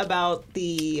 What about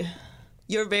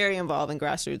you're very involved in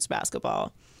grassroots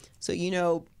basketball. So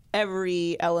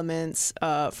every element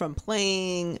from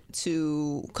playing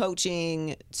to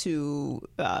coaching to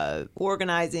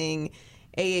organizing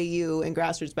AAU and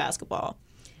grassroots basketball.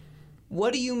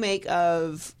 What do you make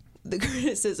of the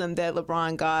criticism that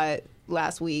LeBron got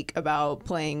last week about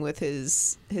playing with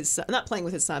his son, not playing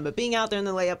with his son, but being out there in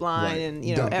the layup line and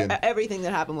everything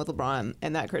that happened with LeBron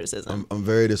and that criticism? I'm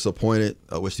very disappointed.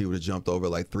 I wish he would have jumped over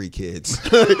like 3 kids.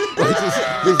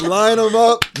 just line them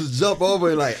up, just jump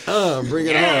over and bring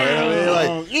it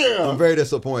home. I'm very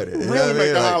disappointed. You know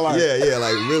what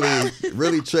I mean?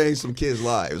 Really change some kids'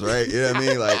 lives, right? You know what I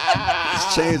mean?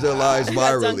 Just change their lives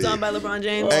virally. Dunked on by LeBron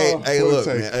James. Hey, look,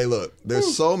 man. Hey, look.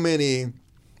 There's so many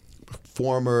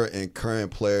former and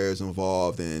current players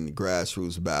involved in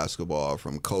grassroots basketball,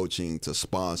 from coaching to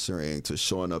sponsoring to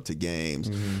showing up to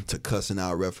games to cussing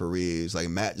out referees. Like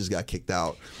Matt just got kicked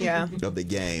out of the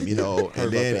game,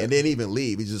 and then even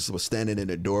leave. He just was standing in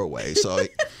the doorway. So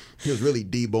he was really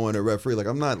deboing the referee. Like,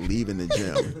 I'm not leaving the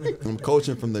gym. I'm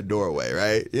coaching from the doorway,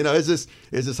 right? It's just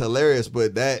hilarious.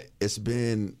 But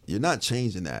you're not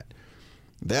changing that.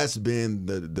 That's been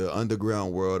the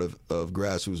underground world of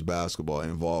grassroots basketball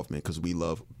involvement, because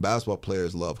basketball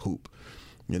players love hoop,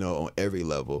 on every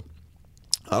level.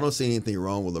 I don't see anything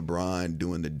wrong with LeBron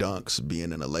doing the dunks,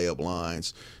 being in the layup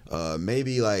lines,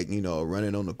 maybe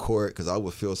running on the court, because I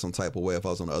would feel some type of way if I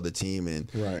was on the other team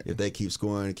and if they keep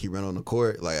scoring and keep running on the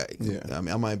court. I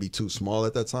might be too small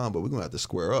at that time, but we're gonna have to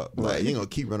square up. You're gonna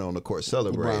keep running on the court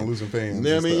celebrating. LeBron losing fans. You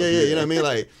know what I mean? Yeah. You know what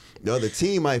I mean? The other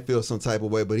team might feel some type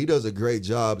of way, but he does a great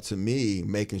job, to me,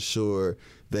 making sure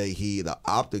that the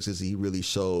optics is he really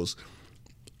shows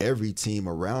every team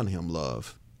around him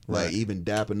love. Even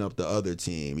dapping up the other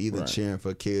team, even cheering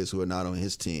for kids who are not on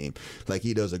his team.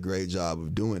 He does a great job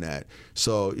of doing that.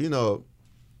 So,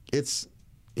 it's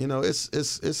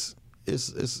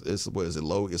what is it,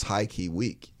 low? It's high key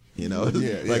weak. You know,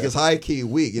 it's high key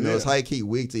weak. You know, it's high key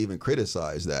weak to even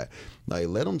criticize that. Like,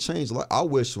 let them change. Like, I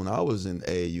wish when I was in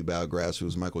AAU Battle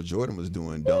Grassroots, Michael Jordan was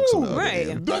doing dunks on the other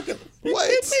end.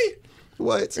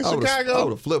 What? I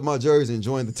would have flipped my jersey and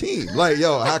joined the team. Like,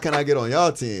 yo, how can I get on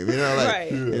y'all team? You know,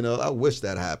 like, you know, I wish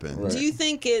that happened. Right. Do you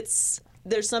think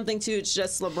there's something to it's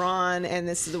just LeBron and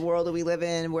this is the world that we live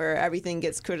in where everything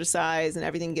gets criticized and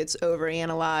everything gets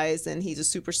overanalyzed and he's a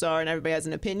superstar and everybody has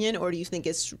an opinion? Or do you think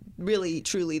it's really,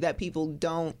 truly that people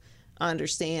don't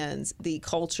understand the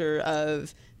culture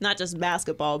of not just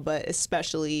basketball, but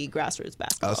especially grassroots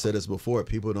basketball? I said this before.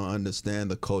 People don't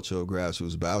understand the culture of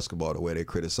grassroots basketball the way they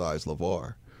criticize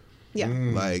LeVar. Yeah.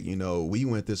 Like, you know, we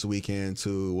went this weekend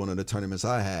to one of the tournaments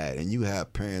I had, and you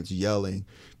have parents yelling,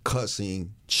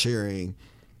 cussing, cheering,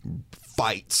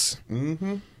 fights.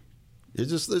 Mm-hmm.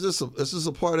 It's just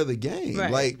a part of the game.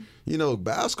 Right. Like, you know,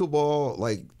 basketball,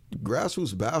 like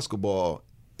grassroots basketball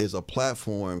is a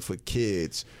platform for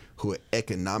kids who are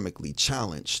economically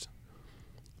challenged.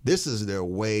 This is their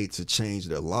way to change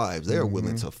their lives. They're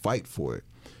willing to fight for it.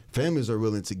 Families are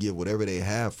willing to give whatever they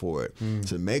have for it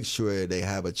to make sure they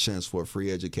have a chance for a free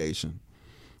education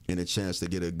and a chance to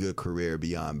get a good career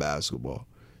beyond basketball.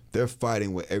 They're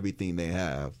fighting with everything they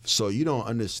have. So you don't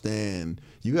understand.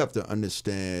 You have to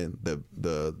understand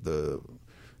the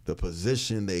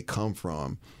position they come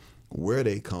from, where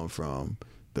they come from,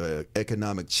 the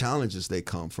economic challenges they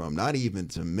come from, not even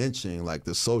to mention like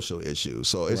the social issues.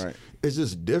 So it's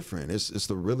just different. It's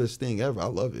the realest thing ever. I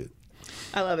love it.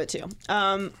 I love it too.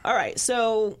 All right,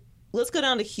 so let's go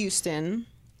down to Houston.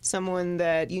 Someone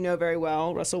that you know very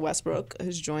well, Russell Westbrook,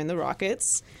 has joined the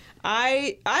Rockets.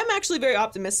 I'm actually very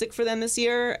optimistic for them this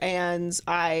year, and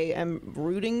I am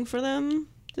rooting for them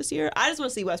this year. I just want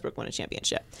to see Westbrook win a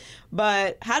championship.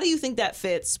 But how do you think that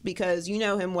fits? Because you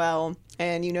know him well,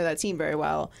 and you know that team very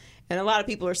well. And a lot of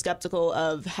people are skeptical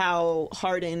of how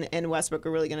Harden and Westbrook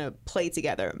are really going to play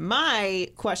together. My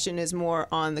question is more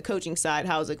on the coaching side.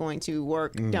 How is it going to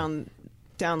work down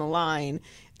the line,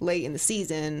 late in the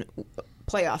season,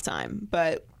 playoff time?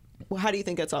 But how do you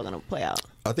think that's all going to play out?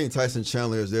 I think Tyson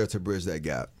Chandler is there to bridge that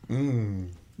gap. You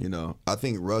know, I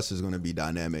think Russ is going to be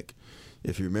dynamic.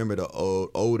 If you remember the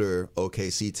older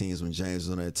OKC teams when James was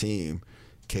on that team,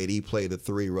 KD played the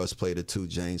 3, Russ played the 2,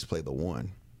 James played the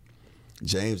 1.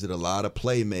 James did a lot of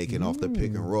playmaking off the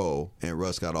pick and roll, and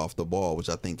Russ got off the ball, which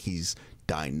I think he's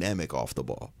dynamic off the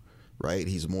ball, right?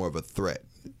 He's more of a threat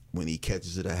when he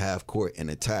catches it at half court and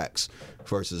attacks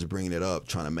versus bringing it up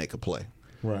trying to make a play,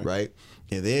 right?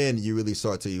 And then you really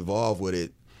start to evolve with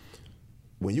it.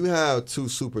 When you have 2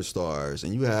 superstars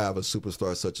and you have a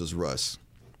superstar such as Russ,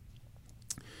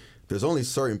 there's only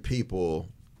certain people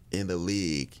in the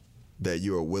league that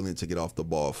you are willing to get off the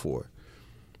ball for.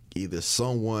 Either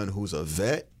someone who's a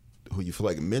vet, who you feel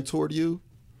like mentored you.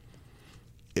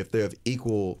 If they're of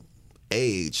equal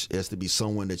age, it has to be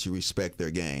someone that you respect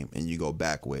their game and you go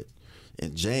back with.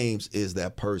 And James is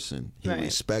that person. He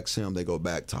respects him. They go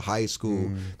back to high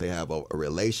school. They have a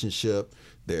relationship.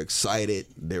 They're excited.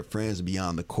 They're friends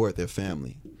beyond the court. They're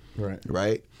family.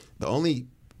 Right? The only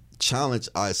challenge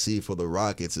I see for the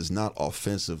Rockets is not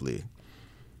offensively,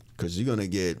 because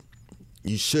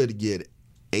you should get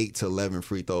 8 to 11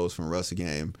 free throws from Russ a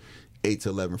game, 8 to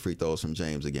 11 free throws from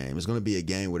James a game. It's going to be a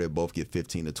game where they both get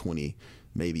 15 to 20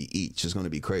 maybe each. It's going to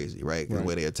be crazy, right? The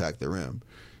way they attack the rim.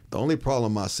 The only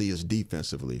problem I see is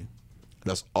defensively.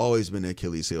 That's always been the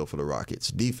Achilles heel for the Rockets.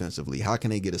 Defensively, how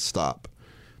can they get a stop?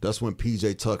 That's when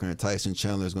P.J. Tucker and Tyson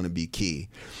Chandler is going to be key.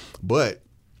 But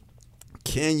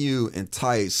can you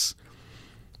entice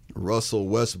Russell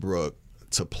Westbrook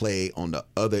to play on the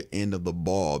other end of the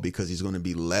ball, because he's going to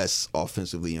be less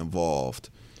offensively involved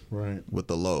with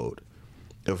the load?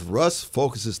 If Russ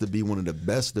focuses to be one of the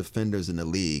best defenders in the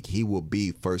league, he will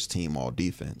be first team all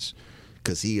defense,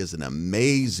 because he is an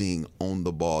amazing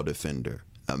on-the-ball defender.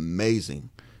 Amazing.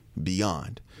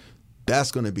 Beyond.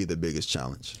 That's going to be the biggest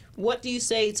challenge. What do you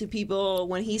say to people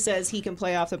when he says he can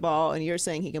play off the ball and you're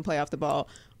saying he can play off the ball?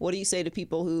 What do you say to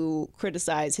people who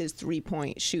criticize his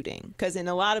three-point shooting? Because in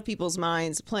a lot of people's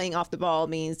minds, playing off the ball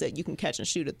means that you can catch and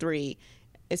shoot a 3,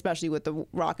 especially with the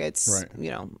Rockets,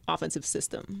 offensive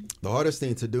system. The hardest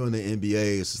thing to do in the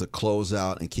NBA is to close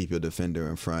out and keep your defender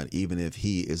in front, even if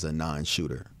he is a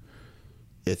non-shooter.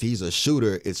 If he's a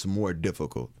shooter, it's more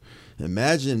difficult.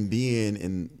 Imagine being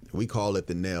in, we call it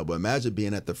the nail, but imagine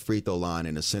being at the free throw line,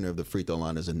 and the center of the free throw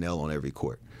line is a nail on every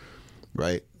court,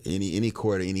 right? Any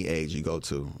court, any age you go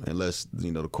to, unless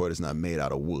the court is not made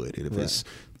out of wood. If it's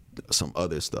some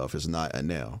other stuff, it's not a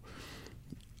nail.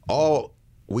 All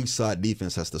weak side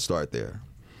defense has to start there.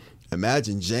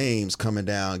 Imagine James coming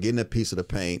down, getting a piece of the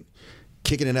paint,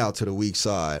 kicking it out to the weak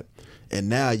side, and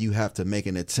now you have to make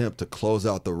an attempt to close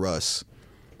out the Russ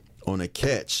on a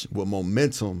catch with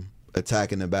momentum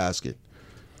attacking the basket.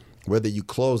 Whether you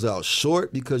close out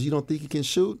short because you don't think you can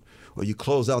shoot, or you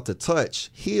close out to touch,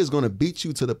 he is going to beat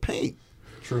you to the paint.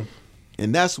 True.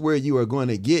 And that's where you are going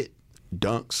to get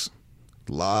dunks,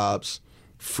 lobs,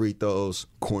 free throws,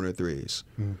 corner threes.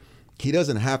 He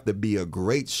doesn't have to be a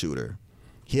great shooter.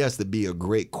 He has to be a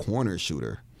great corner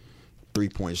shooter,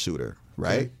 three-point shooter,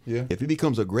 right? Yeah. If he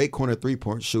becomes a great corner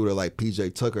three-point shooter like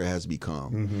P.J. Tucker has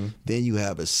become, then you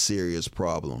have a serious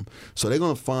problem. So they're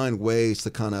going to find ways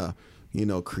to kind of,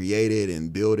 create it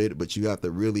and build it, but you have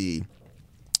to really...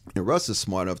 And Russ is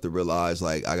smart enough to realize,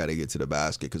 like, I got to get to the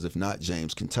basket, because if not,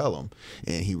 James can tell him,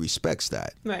 and he respects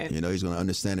that. Right. He's going to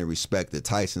understand and respect that.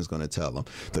 Tyson's going to tell him.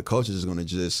 The coaches is going to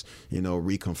just,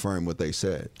 reconfirm what they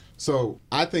said. So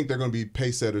I think they're going to be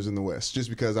pace setters in the West,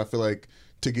 just because I feel like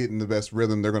to get in the best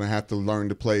rhythm, they're going to have to learn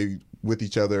to play with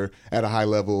each other at a high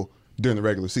level during the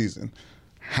regular season.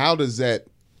 How does that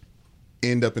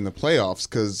end up in the playoffs?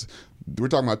 Because we're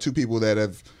talking about two people that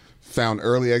have found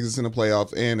early exits in the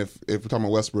playoffs, and if we're talking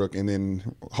about Westbrook, and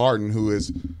then Harden, who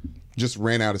has just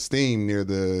ran out of steam near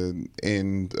the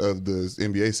end of the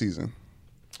NBA season.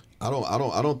 I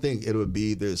don't think it would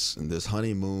be this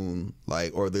honeymoon,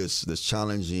 like, or this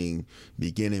challenging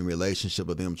beginning relationship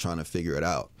of them trying to figure it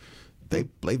out. They've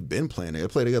been playing. They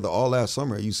played together all last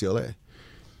summer at UCLA.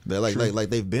 They're like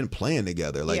they've been playing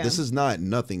together. Like, this is not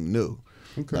nothing new.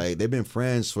 Okay. Like, they've been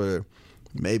friends for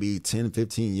maybe 10,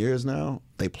 15 years now.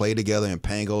 They play together in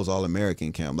Pango's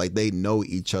All-American camp. Like, they know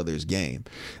each other's game.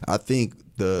 I think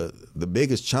the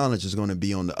biggest challenge is going to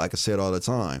be on the, like I said all the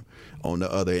time, on the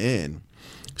other end.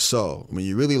 So when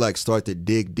you really start to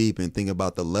dig deep and think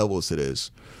about the levels to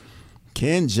this,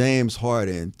 can James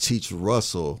Harden teach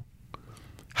Russell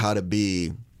how to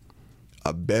be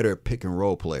a better pick and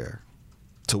roll player,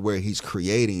 to where he's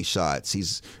creating shots,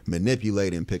 he's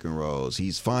manipulating pick and rolls,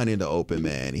 he's finding the open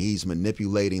man, he's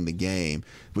manipulating the game,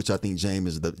 which I think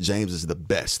James is the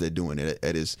best at doing it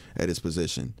at his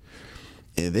position.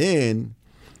 And then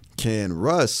can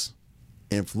Russ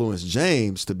influence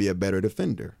James to be a better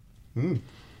defender?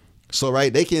 So,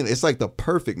 right, it's like the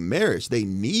perfect marriage. They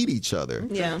need each other.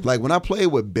 Yeah. Like, when I played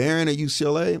with Barron at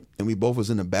UCLA and we both was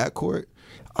in the backcourt,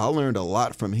 I learned a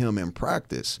lot from him in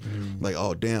practice. Like,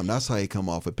 oh, damn, that's how he come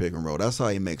off a pick and roll. That's how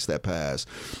he makes that pass.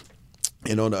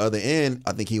 And on the other end,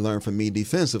 I think he learned from me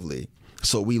defensively.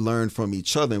 So we learned from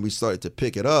each other, and we started to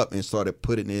pick it up and started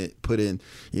putting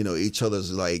each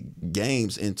other's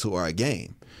games into our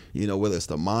game. Whether it's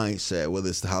the mindset, whether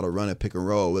it's how to run a pick and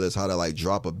roll, whether it's how to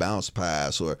drop a bounce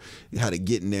pass, or how to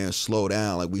get in there and slow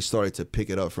down. Like, we started to pick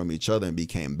it up from each other and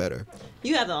became better.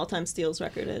 You have the all-time steals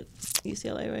record at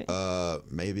UCLA, right?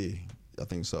 Maybe. I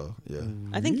think so, yeah.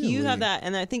 I think you have that,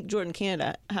 and I think Jordan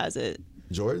Canada has it.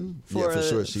 Jordan? Yeah, for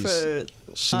sure. She gets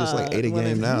 8 a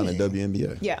game now in the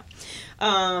WNBA. Yeah.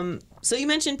 So you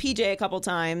mentioned PJ a couple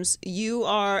times. You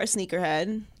are a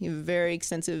sneakerhead. You have a very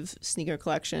extensive sneaker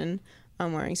collection.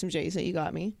 I'm wearing some J's that you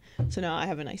got me. So now I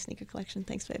have a nice sneaker collection.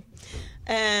 Thanks, babe.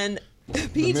 And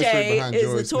PJ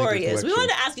is notorious. We wanted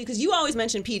to ask you, because you always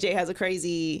mention PJ has a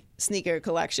crazy sneaker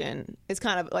collection. It's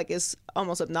kind of it's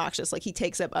almost obnoxious. Like, he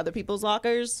takes up other people's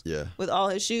lockers with all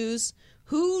his shoes.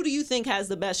 Who do you think has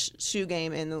the best shoe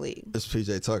game in the league? It's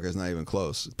PJ Tucker. It's not even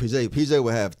close. PJ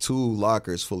would have 2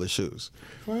 lockers full of shoes.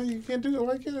 Well, you can't do that.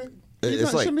 Why can't it?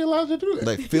 Shouldn't be allowed to do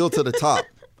that. Filled to the top.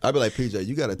 I'd be like, PJ,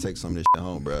 you got to take some of this shit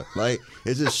home, bro.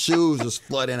 It's just shoes just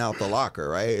flooding out the locker,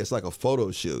 right? It's like a photo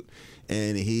shoot.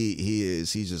 And he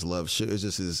just loves shoes.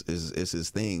 It's just his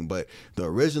thing. But the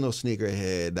original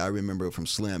sneakerhead I remember from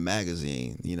Slam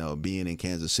magazine, being in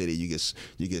Kansas City, you get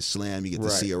Slam, you get to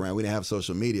see around. We didn't have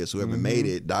social media, so whoever made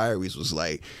it, diaries was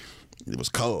it was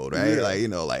cold, right?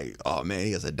 Yeah. Oh man,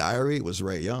 he has a diary. It was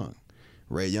Ray Young.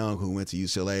 Ray Young, who went to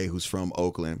UCLA, who's from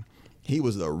Oakland. He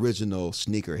was the original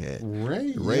sneakerhead.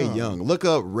 Ray Young. Look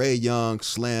up Ray Young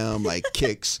Slam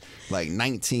kicks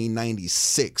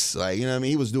 1996.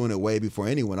 He was doing it way before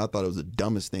anyone. I thought it was the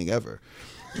dumbest thing ever.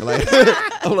 I'm like,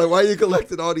 why are you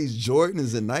collecting all these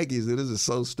Jordans and Nikes? This is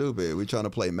so stupid. We're trying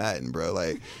to play Madden, bro.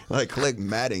 Collect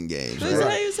Madden games. He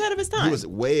was ahead of his time. He was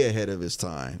way ahead of his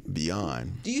time.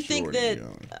 Beyond. Do you think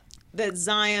that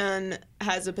Zion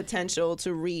has a potential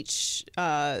to reach?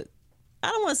 I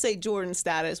don't want to say Jordan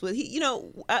status with who he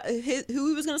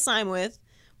was going to sign with,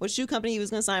 what shoe company he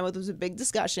was going to sign with was a big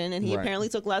discussion, and he apparently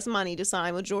took less money to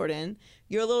sign with Jordan.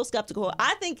 You're a little skeptical.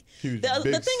 I think the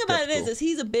thing about it is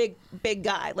he's a big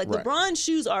guy. LeBron's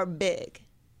shoes are big.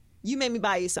 You made me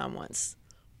buy you some once.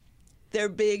 They're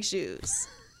big shoes.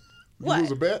 What? You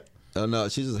lose a bet? Oh no,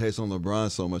 she just hates on LeBron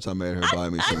so much. I made her buy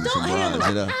me some bronze.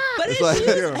 You know, but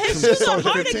it's his shoes are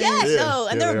hard to get, though,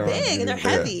 and they're they big and they're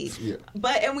heavy. Yeah.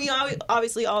 But we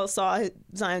obviously all saw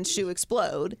Zion's shoe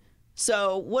explode.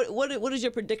 So what is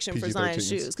your prediction for Zion's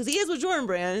shoes? Because he is with Jordan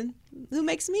Brand, who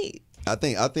makes meat. I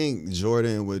think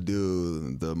Jordan would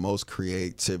do the most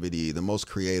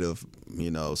creative,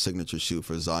 signature shoe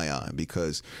for Zion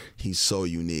because he's so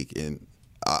unique. And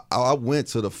I went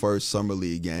to the first Summer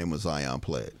League game when Zion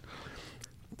played.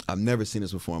 I've never seen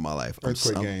this before in my life.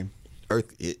 Earthquake game.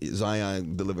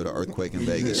 Zion delivered an earthquake in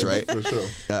Vegas, right? For sure.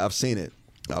 I've seen it.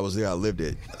 I was there. I lived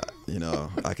it.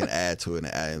 I can add to it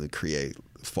and create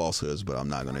falsehoods, but I'm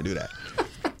not going to do that.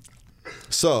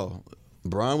 So,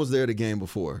 Bron was there the game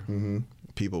before. Mm-hmm.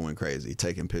 People went crazy,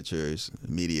 taking pictures,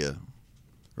 media,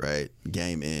 right?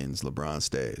 Game ends, LeBron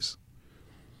stays.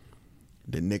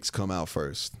 The Knicks come out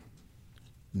first.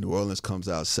 New Orleans comes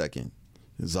out second.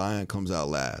 Zion comes out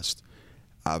last.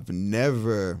 I've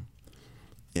never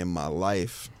in my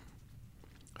life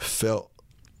felt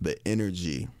the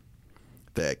energy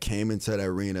that came into that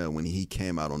arena when he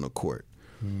came out on the court.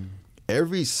 Mm.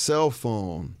 Every cell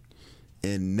phone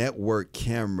and network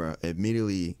camera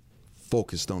immediately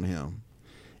focused on him.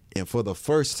 And for the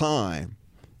first time,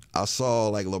 I saw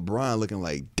like LeBron looking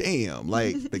like, damn,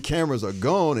 like the cameras are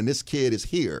gone and this kid is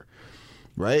here,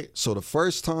 right? So the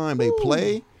first time they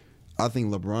play, I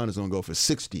think LeBron is going to go for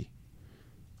 60.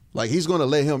 Like he's going to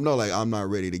let him know, like I'm not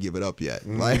ready to give it up yet.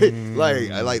 Like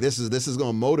this is going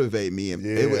to motivate me. And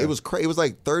it was crazy. It was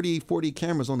like 30, 40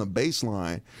 cameras on the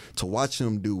baseline to watch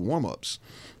him do warm-ups.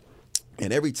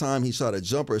 And every time he shot a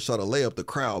jumper, shot a layup, the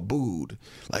crowd booed.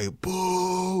 Like,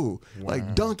 boo! Wow.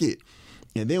 Like, dunk it.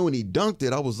 And then when he dunked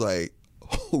it, I was like,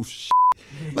 oh, shit.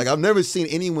 Like, I've never seen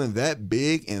anyone that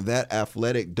big and that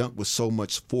athletic dunk with so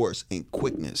much force and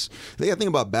quickness. The thing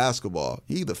about basketball,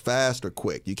 you're either fast or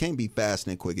quick. You can't be fast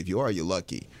and quick. If you are, you're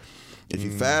lucky. If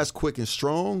you're fast, quick, and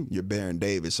strong, you're Baron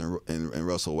Davis and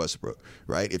Russell Westbrook,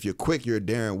 right? If you're quick, you're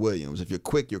Darren Williams. If you're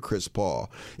quick, you're Chris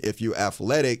Paul. If you're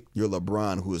athletic, you're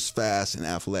LeBron, who is fast and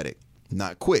athletic,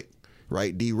 not quick,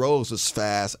 right? D. Rose is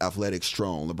fast, athletic,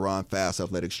 strong. LeBron, fast,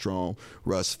 athletic, strong.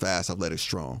 Russ, fast, athletic,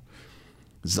 strong.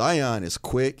 Zion is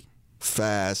quick,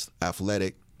 fast,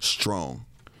 athletic, strong.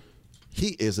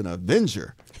 He is an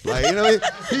Avenger. Like, you know what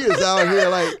I mean? He is out here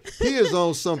like, he is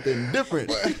on something different.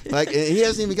 Like, and he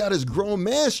hasn't even got his grown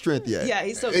man strength yet. Yeah,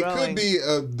 he's still growing. growing. It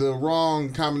could be the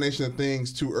wrong combination of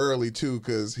things too early, too,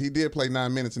 because he did play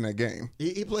 9 minutes in that game.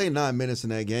 He played 9 minutes in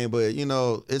that game, but, you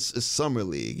know, it's Summer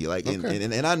League. Like, okay.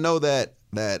 and I know that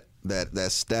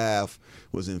staff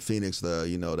was in Phoenix,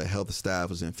 the health staff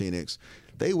was in Phoenix.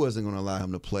 They wasn't going to allow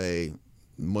him to play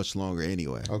much longer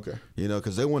anyway. Okay. You know,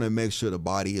 because they want to make sure the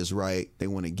body is right. They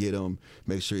want to get him,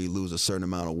 make sure he lose a certain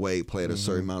amount of weight, play at a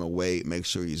certain amount of weight, make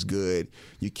sure he's good.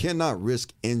 You cannot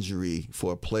risk injury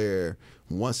for a player,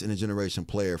 once in a generation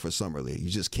player for Summer League.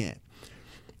 You just can't.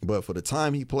 But for the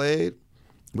time he played,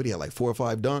 what, he had like 4 or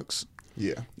 5 dunks?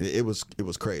 Yeah. It was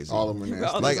crazy. All of them were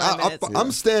nasty. Like,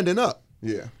 I'm standing up.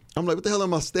 Yeah. I'm like, what the hell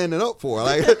am I standing up for?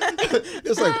 Like,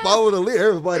 it's like follow the lead.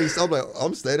 I'm like,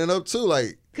 I'm standing up too.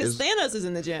 Like, because Thanos is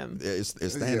in the gym. It's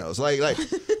Thanos. Like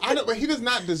I know, but he does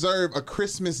not deserve a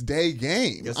Christmas Day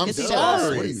game. Yes, I'm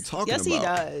sorry. What are you talking about? Yes, he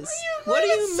does. What do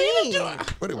you mean?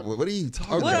 What are you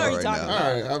talking what about are you right talking now? about?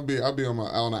 All right, I'll be on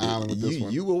an island with this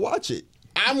one. You will watch it.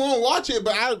 I won't watch it,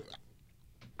 but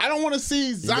I don't want to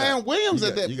see Zion Williams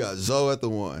at that. You got Zoe at the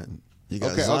one. You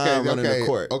got Zion running the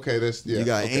court. Okay, you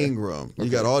got Ingram. You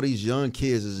got all these young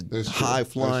kids high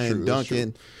flying,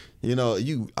 dunking. You know,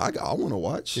 I want to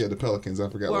watch. Yeah, the Pelicans. I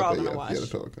forgot We're about all that. gonna watch. Yeah, the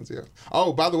Pelicans. Yeah.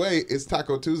 Oh, by the way, it's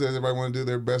Taco Tuesday. Everybody want to do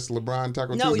their best LeBron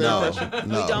Taco Tuesday? No, we don't. impression?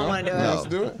 We don't want to do it. Let's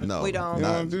do it. No, we don't. You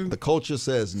don't want to do? The culture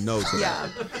says no to Yeah.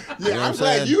 that. Yeah, I'm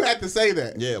glad you had to say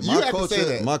that. Yeah,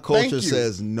 My culture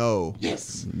says no.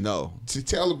 Yes. No. To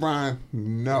tell LeBron,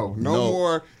 no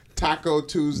more Taco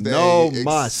Tuesday. No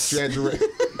mas.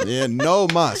 Yeah, no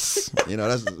mas. You know,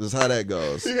 that's how that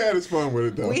goes. He had his fun with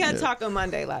it, though. We had Taco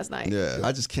Monday last night. Yeah,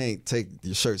 I just can't take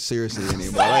your shirt seriously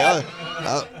anymore.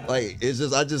 It's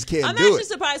just I just can't I'm do it. actually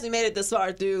surprised we made it this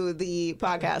far through the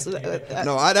podcast.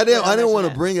 No, I didn't want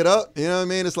to bring it up. You know what I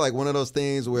mean? It's like one of those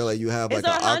things where like you have it's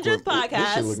like our 100th This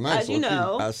podcast, shit look nice, as you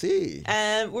know. I see.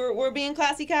 And we're being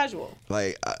classy casual.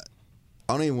 Like I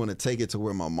don't even want to take it to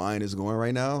where my mind is going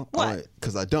right now. Why?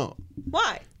 Because I don't.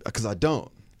 Why? Because I don't.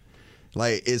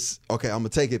 Like, it's okay. I'm gonna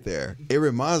take it there. It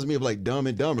reminds me of like Dumb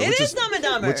and Dumber. It is Dumb and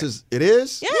Dumber. It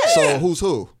is. Yeah. So who's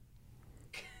who?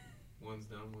 One's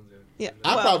dumb, one's dumb. Yeah.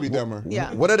 I'll probably be dumber.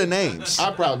 Yeah. What are the names?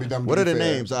 I'll probably be dumber. What are the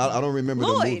names? I don't remember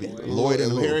Lloyd. the movie. Lloyd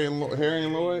and Harry and Lloyd. Harry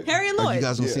and Oh, Lloyd. you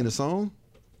guys don't seen the song?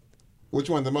 Which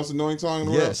one? The most annoying song in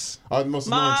the world? Yes. Or the most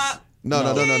annoying?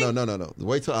 No.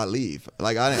 Wait till I leave.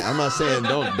 Like I'm not saying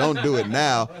don't do it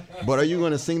now, but are you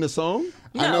going to sing the song?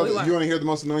 No, I know that you want to hear the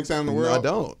most annoying sound in the world. No, I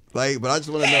don't. Like, but I just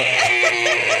want to know.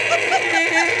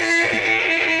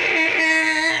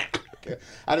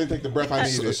 I didn't take the breath I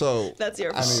needed. So that's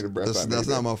your fault. I needed a breath. That's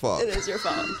not my fault. It is your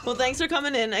fault. Well, thanks for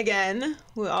coming in again.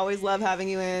 We always love having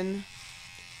you in.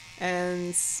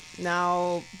 And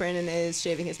now Brandon is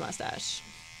shaving his mustache.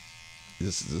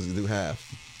 Just do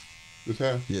half. Just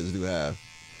half? Yeah, just do half.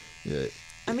 Yeah.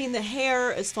 I mean, the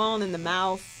hair is falling in the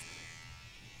mouth.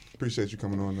 Appreciate you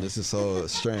coming on. Though. This is so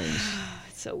strange.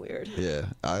 It's so weird. Yeah,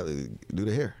 I do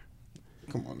the hair.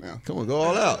 Come on now. Come on, go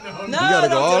all out. No, you gotta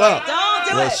go all out. Don't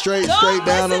do it. Straight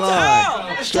down the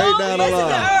line. Straight down the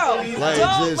line. Like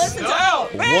don't listen to Earl.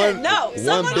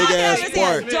 One big ass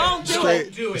spark. Don't do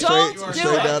it.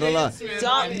 Straight down the line.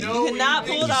 You cannot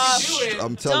pull it off.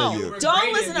 I'm telling you.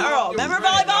 Don't listen to Earl. Remember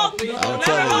volleyball? I'm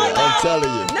telling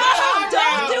you. No,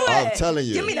 don't do it. I'm telling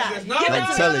you. Give me that.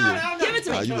 I'm telling you. Give it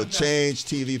to me. You will change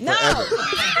TV forever.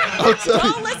 No.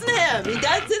 Don't listen to him. He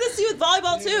did this to you with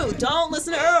volleyball too. Don't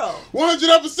listen to Earl. 100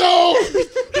 episodes.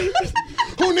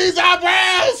 Who needs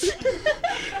eyebrows?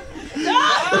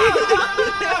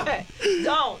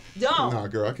 Don't. Nah,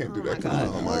 girl, I can't do that.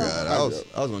 Oh my God. I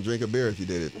was gonna drink a beer if you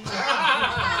did it.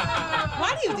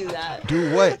 Why do you do that?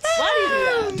 Do what? Why do you do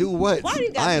that? Do what? Why do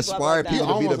you guys I do inspire stuff like that?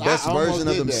 people to be the best version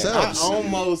of themselves. I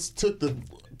almost took to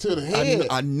the head.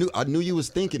 I knew you was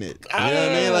thinking it. You know what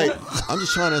I mean? Like, I'm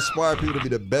just trying to inspire people to be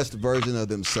the best version of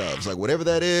themselves. Like, whatever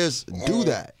that is, do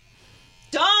that.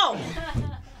 Don't.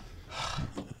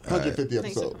 150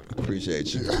 episodes.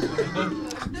 Appreciate you.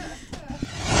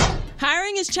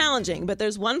 Hiring is challenging, but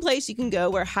there's one place you can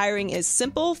go where hiring is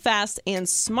simple, fast, and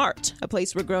smart. A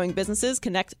place where growing businesses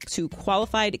connect to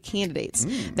qualified candidates.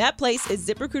 That place is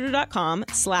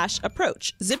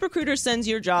ZipRecruiter.com/approach. ZipRecruiter sends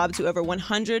your job to over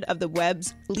 100 of the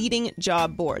web's leading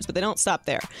job boards, but they don't stop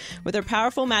there. With their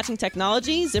powerful matching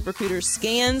technology, ZipRecruiter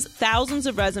scans thousands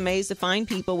of resumes to find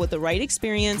people with the right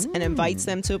experience and invites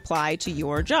them to apply to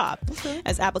your job. Okay.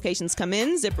 As applications come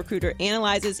in, ZipRecruiter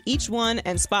analyzes each one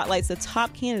and spotlights the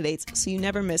top candidates so you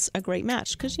never miss a great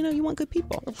match because, you want good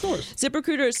people. Of course.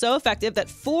 ZipRecruiter is so effective that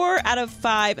 4 out of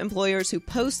 5 employers who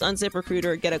post on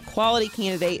ZipRecruiter get a quality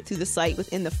candidate through the site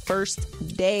within the first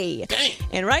day. Dang.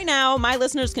 And right now, my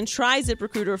listeners can try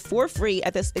ZipRecruiter for free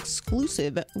at this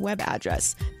exclusive web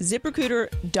address,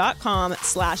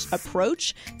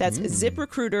 ZipRecruiter.com/approach. That's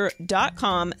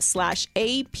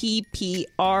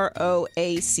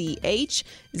ZipRecruiter.com/APPROACH.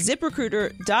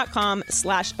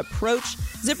 ZipRecruiter.com/approach.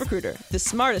 ZipRecruiter, the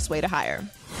smartest way to hire.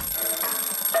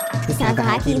 It's time for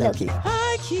high key, low key.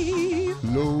 High key.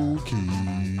 Low key.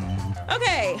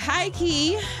 Okay, high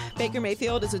key. Baker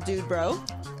Mayfield is a dude, bro.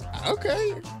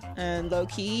 Okay. And low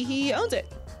key, he owns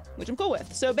it, which I'm cool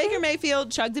with. So Baker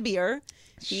Mayfield chugged a beer.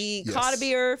 He caught a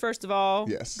beer, first of all.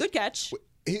 Yes. Good catch.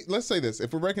 Let's say this.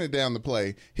 If we're breaking it down the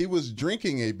play, he was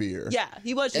drinking a beer. Yeah,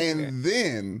 he was drinking a beer. And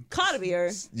then... Caught a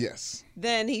beer. Yes.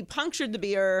 Then he punctured the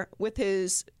beer with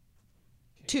his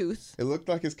tooth. It looked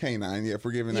like his canine. Yeah, if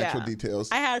we're giving actual details.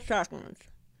 I had shotguns,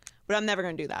 but I'm never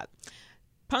going to do that.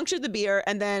 Punctured the beer,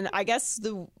 and then I guess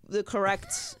the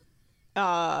correct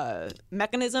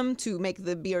mechanism to make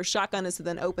the beer shotgun is to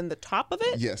then open the top of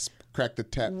it. Yes, crack the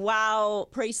tap. While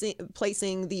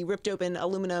placing the ripped open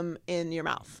aluminum in your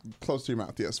mouth. Close to your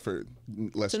mouth, yes, for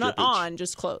less So drippage. not on,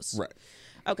 just close. Right.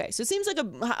 Okay, so it seems like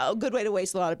a good way to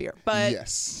waste a lot of beer. But,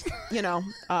 yes. Do you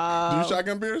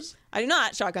shotgun beers? I do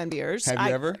not shotgun beers. Have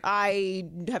you ever? I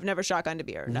have never shotgunned a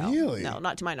beer, no. Really? No,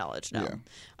 not to my knowledge, no. Yeah.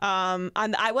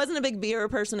 I wasn't a big beer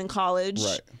person in college.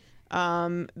 Right.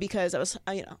 Because I was,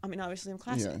 obviously I'm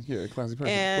classy. Yeah, you're a classy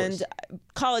person, and of course.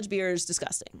 College beer is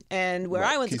disgusting. And where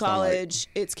I went Keystone to college,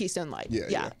 it's Keystone Light.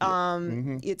 Yeah.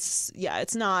 It's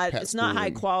not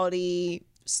high quality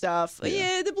stuff.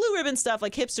 Yeah, the Blue Ribbon stuff,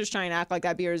 like hipsters trying to act like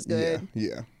that beer is good.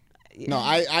 Yeah. No,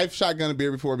 I've shotgunned a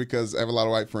beer before because I have a lot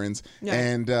of white friends. Yeah.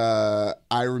 And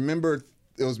I remember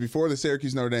it was before the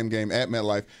Syracuse Notre Dame game at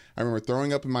MetLife. I remember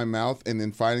throwing up in my mouth and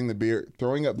then finding the beer,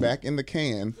 throwing up back in the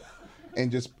can,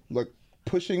 and just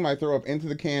pushing my throw up into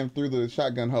the can through the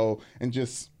shotgun hole and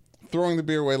just throwing the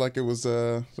beer away like it was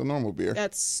a normal beer.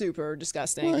 That's super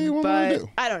disgusting. What but do?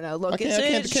 I don't know. Look, I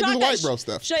can't do the white bro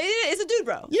stuff. It's a dude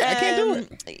bro. Yeah, I can't do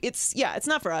it. It's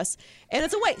not for us, and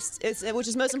it's a waste. Which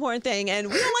is the most important thing. And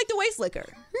we don't like to waste liquor.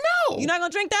 You're not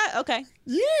going to drink that? Okay.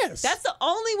 Yes. That's the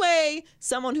only way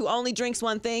someone who only drinks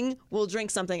one thing will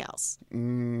drink something else.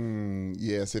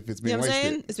 Yes, if it's being You know what I'm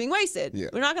wasted. saying? It's being wasted. Yeah.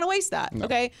 We're not going to waste that, No.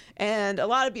 okay? And a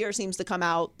lot of beer seems to come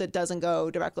out that doesn't go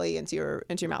directly into your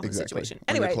mouth in a situation.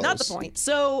 Or your Anyway, not the clothes. point.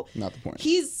 So Not the point.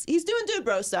 he's doing dude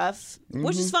bro stuff,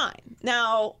 which is fine.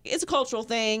 Now, it's a cultural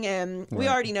thing, and we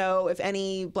already know if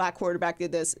any black quarterback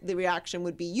did this, the reaction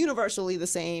would be universally the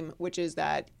same, which is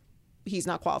that he's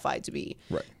not qualified to be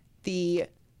the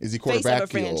Is he face of a quarterback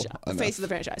franchise, face of the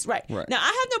franchise. Right. Now, I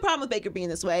have no problem with Baker being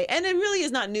this way, and it really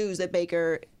is not news that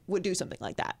Baker would do something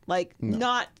like that. Like,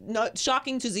 not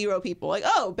shocking to zero people. Like,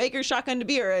 oh, Baker shotgunned a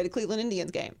beer at a Cleveland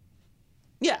Indians game.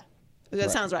 Yeah,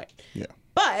 that sounds right. Yeah.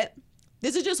 But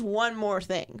this is just one more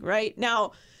thing, right?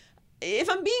 Now, if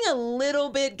I'm being a little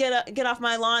bit get off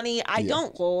my Lonnie, I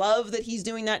don't love that he's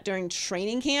doing that during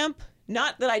training camp.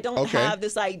 Not that I don't have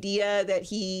this idea that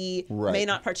he may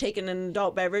not partake in an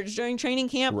adult beverage during training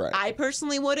camp. I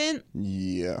personally wouldn't.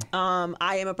 Yeah.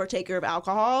 I am a partaker of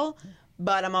alcohol,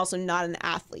 but I'm also not an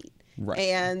athlete. Right.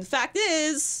 And the fact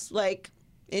is, like,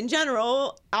 in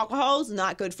general, alcohol is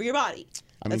not good for your body.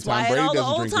 I mean, That's Tom why in Brady all the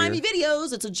doesn't drink old-timey beer.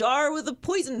 videos, it's a jar with a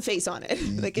poison face on it.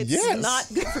 Like, it's not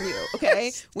good for you,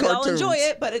 okay? We all Cartoons. enjoy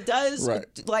it, but it does,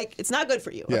 like, it's not good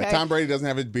for you, Yeah, okay? Tom Brady doesn't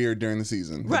have a beer during the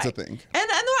season. That's a thing. And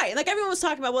right, like everyone was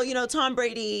talking about, well, you know, Tom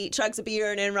Brady chugs a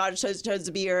beer and Aaron Rodgers chugs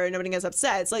a beer and nobody gets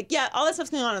upset. It's like, yeah, all that stuff's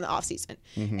going on in the offseason.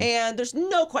 And there's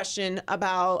no question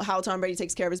about how Tom Brady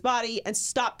takes care of his body, and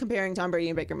stop comparing Tom Brady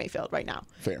and Baker Mayfield right now.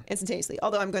 Fair. Instantaneously.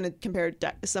 Although I'm going to compare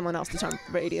someone else to Tom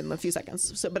Brady in a few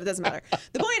seconds, but it doesn't matter.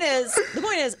 The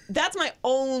point is, that's my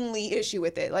only issue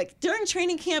with it. Like, during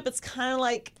training camp, it's kind of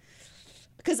like,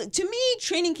 because to me,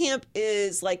 training camp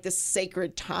is like this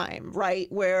sacred time,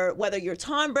 right? Where whether you're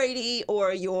Tom Brady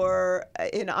or you're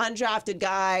an undrafted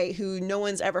guy who no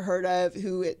one's ever heard of,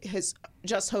 who is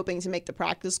just hoping to make the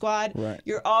practice squad,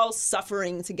 you're all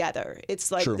suffering together.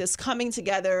 It's like this coming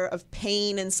together of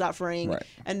pain and suffering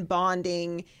and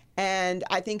bonding. And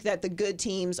I think that the good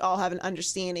teams all have an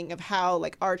understanding of how,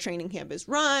 like, our training camp is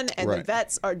run, and the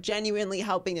vets are genuinely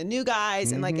helping the new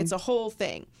guys, and like it's a whole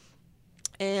thing.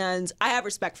 And I have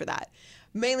respect for that,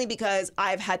 mainly because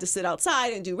I've had to sit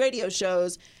outside and do radio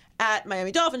shows at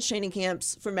Miami Dolphins training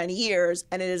camps for many years,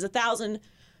 and it is 1,000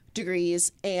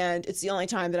 degrees, and it's the only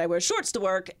time that I wear shorts to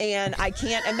work, and I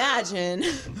can't imagine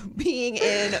being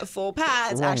in full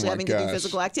pads actually having to do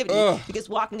physical activity, because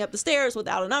walking up the stairs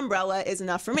without an umbrella is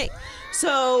enough for me.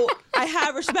 So I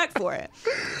have respect for it.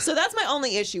 So that's my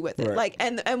only issue with it. Like,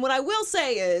 and what I will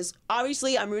say is,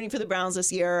 obviously, I'm rooting for the Browns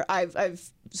this year. I've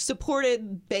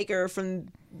supported Baker from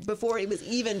before he was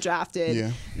even drafted.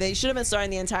 Yeah. They should have been starting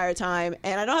the entire time,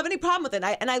 and I don't have any problem with it.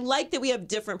 And I like that we have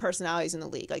different personalities in the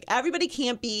league. Like, everybody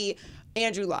can't be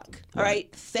Andrew Luck. All right.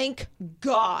 Thank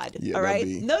God. Yeah, all right.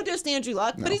 No diss to Andrew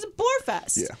Luck, but he's a bore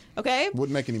fest. Yeah. Okay.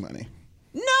 Wouldn't make any money.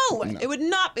 No, it would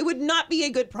not. It would not be a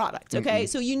good product. Okay.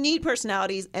 So you need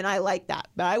personalities, and I like that.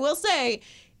 But I will say,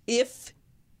 if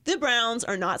the Browns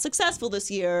are not successful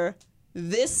this year,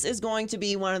 this is going to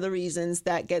be one of the reasons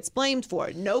that gets blamed for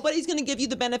it. Nobody's going to give you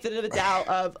the benefit of the doubt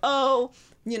of, oh,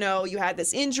 you know, you had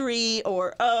this injury,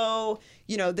 or, oh,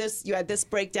 you know, you had this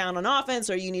breakdown on offense,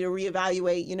 or you need to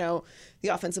reevaluate, you know, the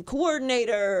offensive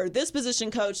coordinator or this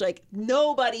position coach. Like,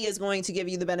 nobody is going to give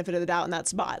you the benefit of the doubt in that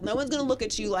spot. No one's going to look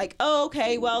at you like, oh,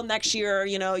 okay, well, next year,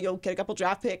 you know, you'll get a couple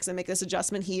draft picks and make this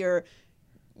adjustment here.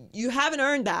 You haven't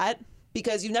earned that,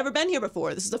 because you've never been here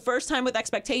before. This is the first time with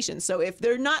expectations. So if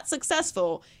they're not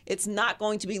successful, it's not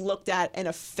going to be looked at in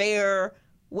a fair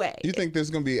way. You think this is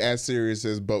going to be as serious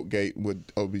as Boatgate with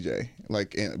OBJ,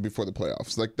 like before the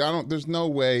playoffs? Like, there's no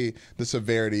way the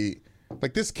severity,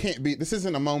 like, this can't be, this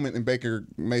isn't a moment in Baker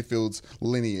Mayfield's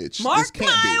lineage. Mark this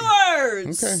can't my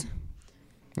words. Okay.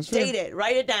 That's fair. Date it.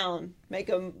 Write it down. Make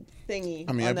a thingy.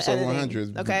 I mean, on episode the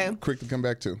 100 is quick to come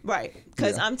back to. Right.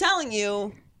 Because I'm telling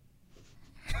you,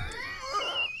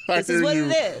 This is what it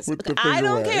is. I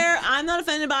don't care. I'm not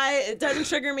offended by it. It doesn't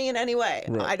trigger me in any way.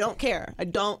 Right. I don't care.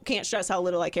 Can't stress how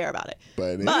little I care about it.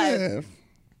 But if.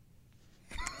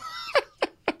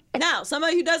 Now,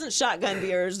 somebody who doesn't shotgun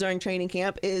beers during training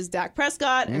camp is Dak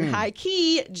Prescott, and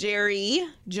high-key, Jerry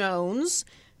Jones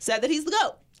said that he's the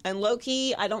GOAT. And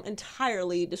low-key, I don't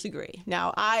entirely disagree.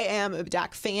 Now, I am a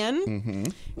Dak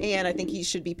fan, and I think he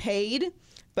should be paid.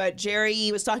 But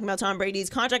Jerry was talking about Tom Brady's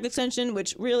contract extension,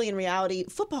 which really, in reality,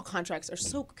 football contracts are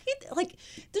so, like,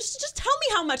 just tell me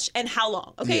how much and how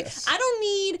long, okay? Yes. I don't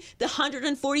need the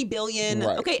 $140 billion.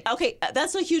 Right. Okay,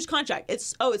 that's a huge contract.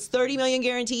 It's $30 million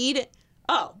guaranteed.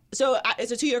 Oh, so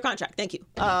it's a 2-year contract. Thank you.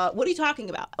 What are you talking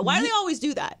about? Why do they always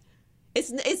do that?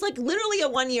 It's like literally a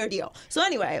 1-year deal. So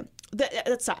anyway,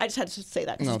 That's I just had to say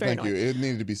that. No, it's very thank annoying. you. It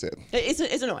needed to be said.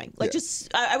 It's annoying. Like,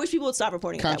 just I wish people would stop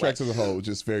reporting Contracts it that way. as a whole,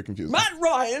 just very confusing. Matt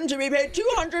Ryan to be paid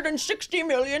 $260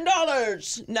 million.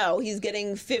 No, he's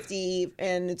getting 50,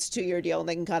 and it's a 2-year deal, and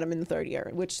they can cut him in the 3rd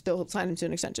year, which they'll sign him to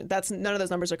an extension. None of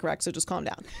those numbers are correct, so just calm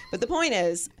down. But the point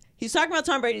is, he's talking about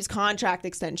Tom Brady's contract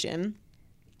extension.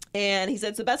 And he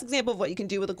said it's the best example of what you can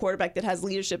do with a quarterback that has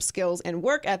leadership skills and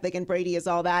work ethic, and Brady is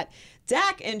all that.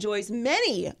 Dak enjoys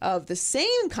many of the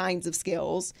same kinds of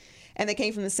skills, and they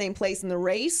came from the same place in the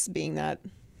race, being that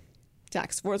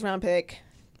Dak's 4th-round pick,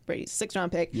 Brady's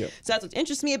 6th-round pick. Yep. So that's what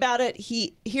interests me about it.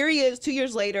 Here he is 2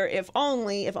 years later, if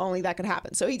only that could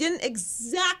happen. So he didn't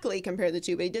exactly compare the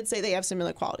two, but he did say they have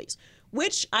similar qualities,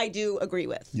 which I do agree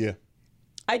with. Yeah.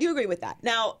 I do agree with that.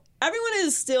 Now, everyone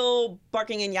is still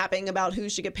barking and yapping about who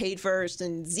should get paid first,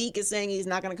 and Zeke is saying he's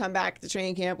not going to come back to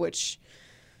training camp, which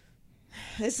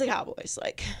it's the Cowboys.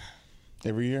 Like,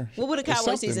 every year. What would a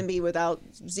Cowboy season be without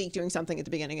Zeke doing something at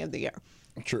the beginning of the year?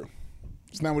 True.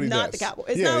 It's not what he does. Not the Cowboys.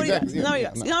 It's not what he does. It's not what he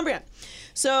does. He's on brand.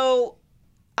 So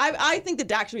I think that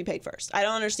Dak should be paid first. I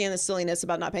don't understand the silliness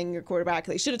about not paying your quarterback.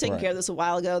 They should have taken care of this a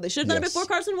while ago. They should have done it before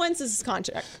Carson Wentz's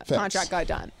contract got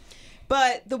done.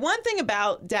 But the one thing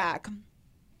about Dak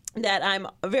that I'm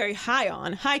very high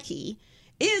on, high key,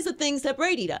 is the things that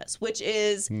Brady does, which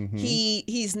is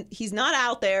he's not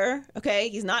out there, okay?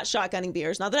 He's not shotgunning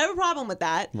beers. Not that I have a problem with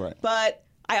that. Right. But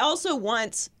I also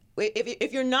want,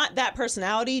 if you're not that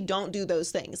personality, don't do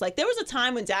those things. Like, there was a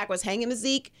time when Dak was hanging with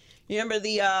Zeke. You remember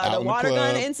the water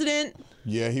gun incident?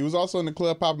 Yeah, he was also in the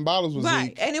club popping bottles with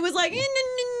Zeke. And it was like, no.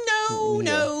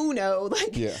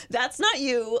 Like, that's not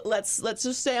you. Let's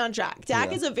just stay on track.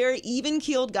 Dak is a very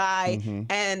even-keeled guy.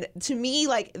 And to me,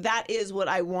 like, that is what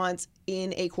I want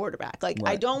in a quarterback. Like,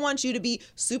 I don't want you to be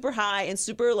super high and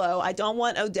super low. I don't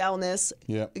want Odell-ness.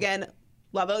 Again,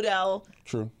 love Odell.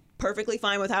 True. Perfectly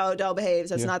fine with how Odell behaves.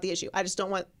 That's not the issue. I just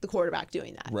don't want the quarterback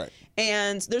doing that. Right.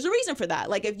 And there's a reason for that.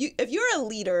 Like, if you're a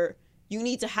leader, you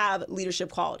need to have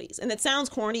leadership qualities. And it sounds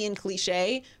corny and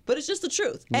cliche, but it's just the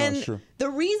truth. No, and it's true. The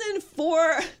reason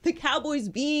for the Cowboys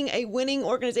being a winning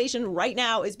organization right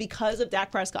now is because of Dak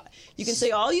Prescott. You can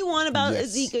say all you want about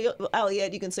Ezekiel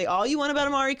Elliott. You can say all you want about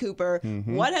Amari Cooper.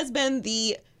 What has been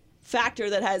the factor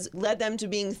that has led them to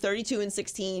being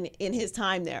 32-16 in his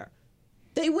time there?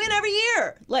 They win every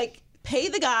year. Like, pay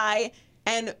the guy.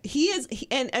 And and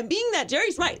being that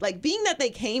Jerry's right, like, being that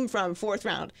they came from 4th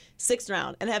round, 6th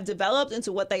round, and have developed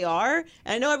into what they are. And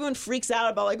I know everyone freaks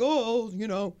out about, like, oh, you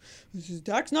know,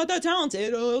 Dak's not that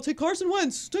talented. I'll take Carson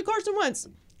Wentz.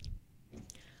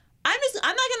 I'm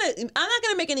not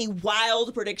gonna make any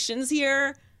wild predictions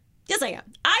here. Yes, I am.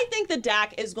 I think that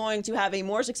Dak is going to have a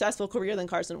more successful career than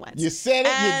Carson Wentz. You said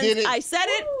it. And you did it. I said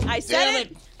it.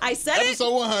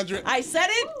 Episode 100. I said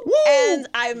it. Woo!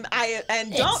 And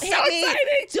don't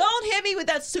hit me with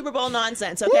that Super Bowl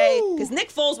nonsense, okay? Because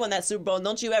Nick Foles won that Super Bowl, and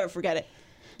don't you ever forget it.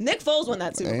 Nick Foles won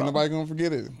that Super Bowl. Ain't nobody gonna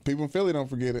forget it. People in Philly don't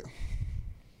forget it,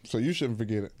 so you shouldn't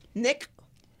forget it. Nick.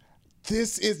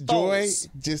 This is Joy.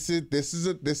 This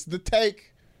is the take.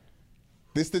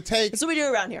 This the take. That's what we do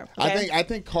around here. Okay? I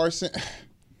think Carson.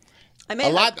 I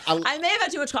may have had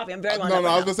too much coffee. I'm very wound up. No,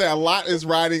 I was gonna say a lot is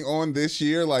riding on this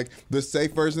year. Like, the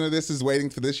safe version of this is waiting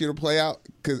for this year to play out,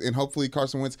 and hopefully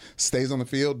Carson Wentz stays on the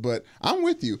field. But I'm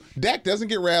with you. Dak doesn't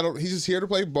get rattled. He's just here to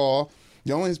play ball.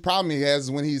 The only problem he has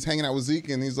is when he's hanging out with Zeke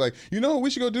and he's like, we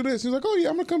should go do this. He's like, oh yeah,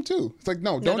 I'm gonna come too. It's like,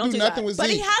 no, don't do nothing with Zeke.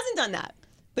 But he hasn't done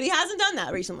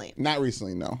that recently. Not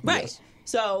recently, no. Right. Yes.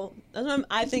 So that's what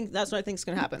I think is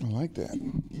going to happen. I like that.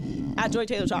 At Joy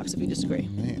Taylor Talks, if you disagree.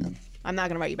 Man. I'm not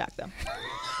going to write you back, though.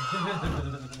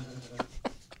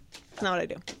 That's not what I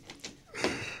do.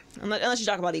 Unless you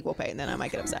talk about equal pay, and then I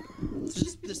might get upset. So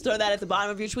just throw that at the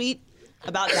bottom of your tweet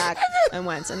about Dak and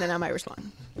Wentz, and then I might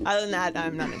respond. Other than that,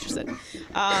 I'm not interested.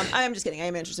 I am just kidding. I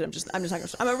am interested. I'm just not going to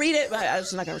respond. I'm going to read it, but I'm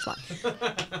just not going to respond.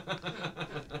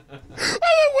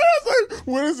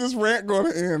 When is this rant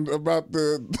going to end about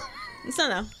the... It's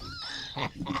not now.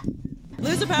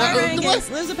 Loser power rankings.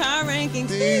 Loser power rankings.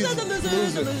 These are the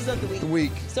losers of the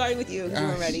week. Starting with you. You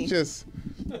were ready. Just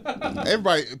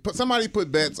somebody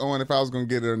put bets on if I was going to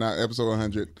get it or not. Episode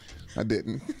 100. I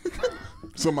didn't.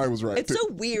 Somebody was right. It's so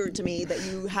weird to me that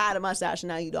you had a mustache and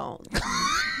now you don't.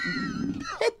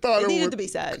 I thought it needed to be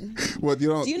said. What, you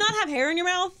don't? Do you not have hair in your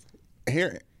mouth?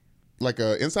 Hair, like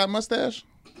a inside mustache.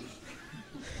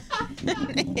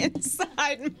 An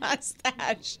inside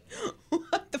mustache.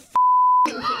 What the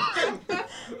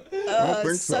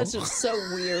so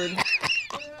weird.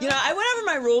 You know, I went over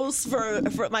my rules for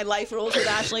my life rules with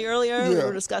Ashley earlier. We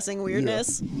were discussing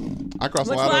weirdness. I cross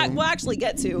a Which lot of them. we'll actually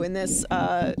get to in this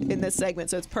segment,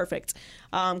 so it's perfect.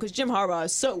 Because Jim Harbaugh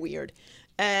is so weird.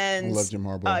 And I love Jim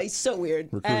Harbaugh. He's so weird.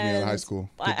 Recruited me out of high school.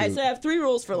 I said I have 3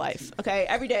 rules for life. Okay,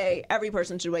 every day, every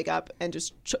person should wake up and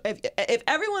just if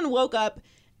everyone woke up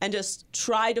and just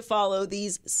tried to follow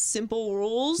these simple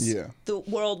rules, the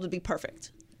world would be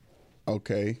perfect.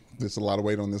 Okay, there's a lot of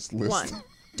weight on this list. 1,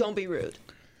 don't be rude,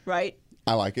 right?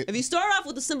 I like it. If you start off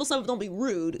with the simple stuff of don't be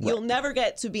rude, you'll never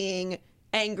get to being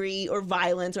angry or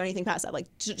violent or anything past that. Like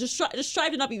just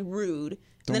strive to not be rude.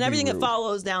 And then everything that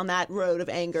follows down that road of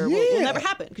anger will never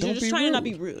happen because you're just trying to not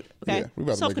be rude. Okay, Yeah, we're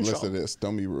about to make a list of this.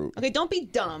 Don't be rude. Okay, don't be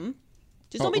dumb.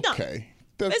 Just don't be dumb. Okay.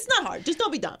 It's not hard. Just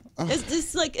don't be dumb.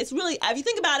 It's really. If you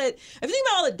think about it, if you think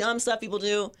about all the dumb stuff people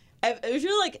do, if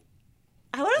you're like,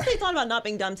 what if they thought about not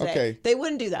being dumb today? Okay. They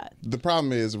wouldn't do that. The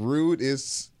problem is rude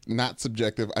is not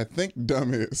subjective. I think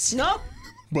dumb is. Nope.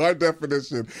 By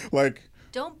definition, like.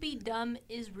 Don't be dumb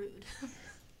is rude.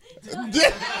 No,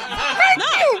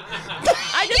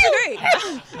 I disagree.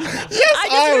 Yes, I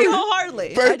disagree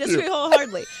wholeheartedly. Thank I disagree you.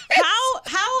 wholeheartedly.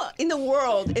 How in the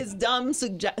world is dumb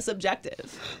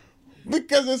subjective?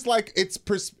 Because it's like it's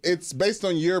based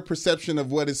on your perception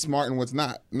of what is smart and what's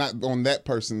not on that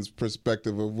person's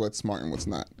perspective of what's smart and what's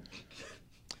not.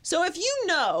 So if you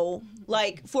know,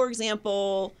 like for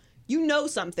example, you know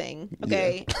something,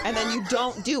 okay, and then you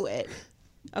don't do it,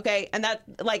 okay, and then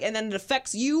it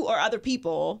affects you or other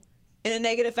people in a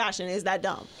negative fashion, is that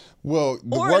dumb? Well,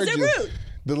 the Or word is it you, rude?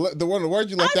 The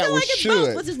word you left I out feel was like it's should.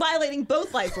 both, which is violating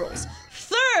both life rules.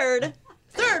 Third,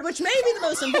 which may be the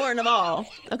most important of all,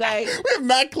 okay? We have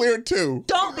not cleared 2.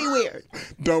 Don't be weird.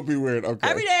 Don't be weird. Okay.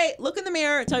 Every day, look in the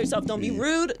mirror and tell yourself, don't be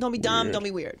rude, don't be dumb, don't be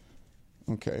weird.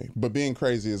 Okay, but being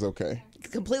crazy is okay.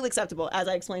 Completely acceptable, as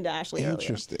I explained to Ashley earlier.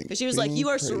 Interesting. Because she was like, you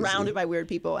are surrounded by weird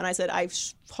people. And I said, I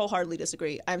wholeheartedly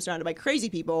disagree. I'm surrounded by crazy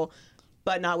people,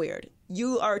 but not weird.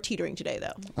 You are teetering today,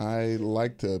 though. I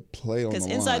like to play on the line.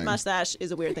 Because inside mustache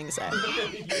is a weird thing to say.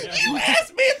 You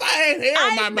asked me if I had hair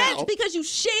in my mouth. Because you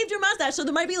shaved your mustache, so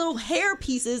there might be little hair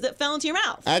pieces that fell into your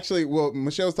mouth. Actually, well,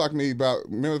 Michelle was talking to me about,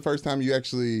 remember the first time you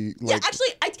actually, like... Yeah, actually,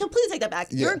 I completely take that back.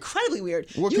 Yeah. You're incredibly weird.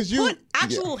 Well, you put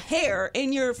actual hair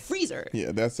in your freezer.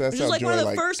 Yeah, that's which how is like Joy, one of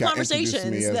the first got introduced to me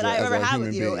conversations as that I've ever had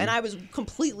with you, being. and I was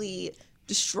completely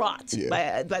distraught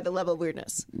by the level of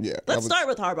weirdness. Yeah, Let's start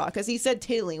with Harbaugh, because he said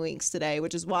tiddlywinks today,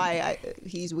 which is why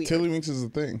he's weird. Tiddlywinks is a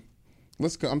thing.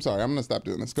 Let's go. I'm sorry. I'm going to stop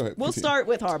doing this. Go ahead. We'll continue. start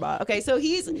with Harbaugh. Okay, so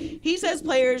he says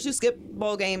players who skip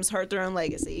bowl games hurt their own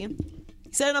legacy.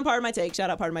 He said it on Part of My Take. Shout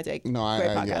out Part of My Take. No,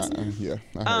 Great I podcast. I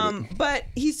heard it. But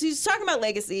he's talking about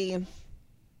legacy.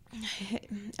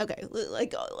 Okay,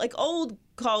 like old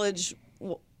college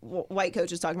white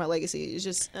coaches talking about legacy is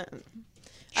just.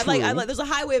 I like. There's a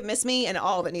highway of Miss Me, and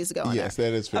all of it needs to go on Yes,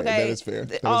 there. that is fair. Okay? That is fair.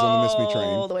 That was on the Miss Me train.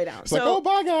 All the way down. It's like, oh,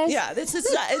 bye, guys. Yeah, it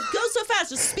goes so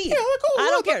fast. Just speed. Yeah, look, I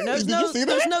don't care. Did you see that?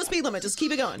 There's no speed limit. Just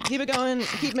keep it going. Keep it going.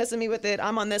 Keep messing me with it.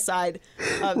 I'm on this side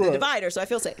of the divider, so I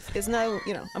feel safe. It's no,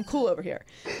 I'm cool over here.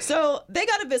 So they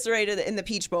got eviscerated in the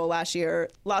Peach Bowl last year.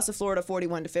 Lost to Florida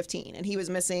 41-15, and he was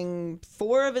missing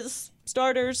 4 of his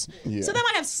starters. Yeah. So that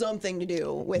might have something to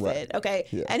do with it. Okay.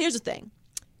 Yeah. And here's the thing: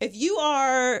 if you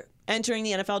are entering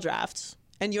the NFL draft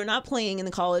and you're not playing in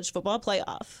the college football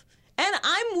playoff, and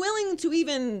I'm willing to give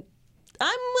in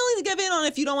on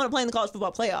if you don't want to play in the college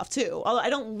football playoff too. Although I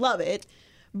don't love it,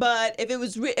 but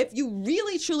if you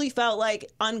really truly felt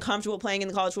like uncomfortable playing in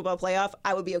the college football playoff,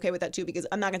 I would be okay with that too, because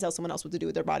I'm not going to tell someone else what to do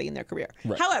with their body and their career.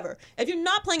 Right. However, if you're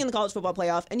not playing in the college football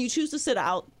playoff and you choose to sit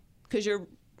out because you're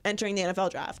entering the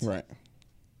NFL draft, Right.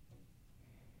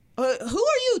 Who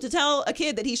are you to tell a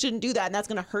kid that he shouldn't do that and that's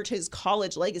going to hurt his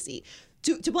college legacy?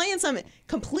 To play in some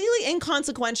completely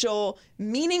inconsequential,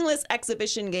 meaningless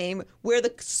exhibition game where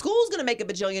the school's going to make $1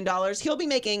 bajillion, he'll be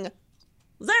making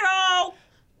 0.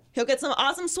 He'll get some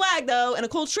awesome swag, though, and a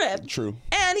cool trip. True.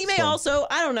 And he may also,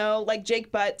 I don't know, like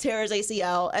Jake Butt, tear his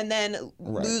ACL and then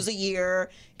lose a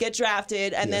year, get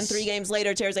drafted, and then 3 games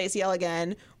later tear his ACL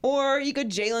again. Or you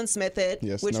could Jalen Smith it,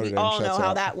 which Notre we Dame all know shuts how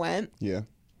out. that went. Yeah.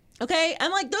 Okay,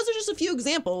 and like those are just a few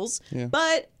examples,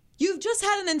 but you've just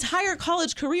had an entire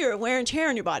college career of wear and tear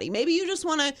on your body. Maybe you just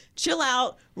want to chill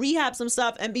out, rehab some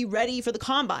stuff, and be ready for the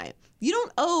combine. You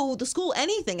don't owe the school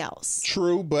anything else.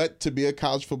 True, but to be a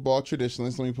college football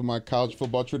traditionalist, let me put my college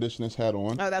football traditionalist hat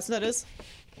on. Oh, that's what it is?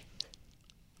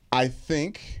 I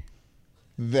think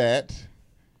that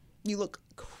you look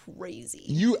crazy.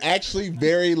 You actually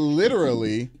very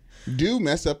literally do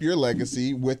mess up your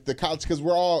legacy with the college, because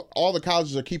all the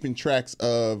colleges are keeping tracks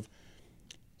of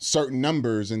certain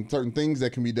numbers and certain things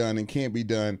that can be done and can't be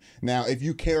done. Now, if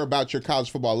you care about your college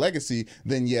football legacy,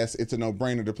 then yes, it's a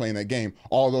no-brainer to play in that game.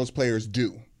 All those players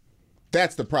do.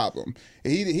 That's the problem.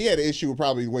 He had an issue with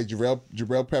probably the way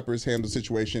Jarrell Peppers handled the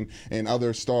situation and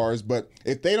other stars. But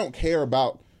if they don't care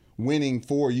about winning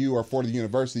for you or for the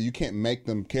university, you can't make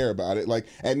them care about it. Like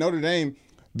at Notre Dame,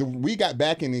 we got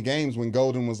back in the games when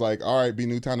Golden was like, all right,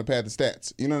 B-New, time to pad the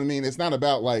stats. You know what I mean? It's not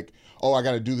about like, oh, I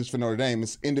got to do this for Notre Dame.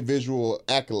 It's individual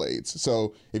accolades.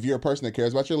 So if you're a person that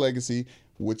cares about your legacy,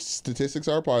 which statistics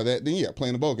are a part of that, then yeah,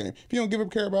 playing the bowl game. If you don't give a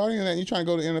care about any of that and you're trying to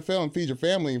go to the NFL and feed your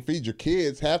family and feed your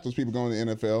kids, half those people going to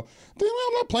the NFL, then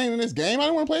I'm not playing in this game. I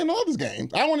don't want to play in all this game.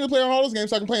 I wanted to play on all those games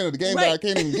so I can play in the game that I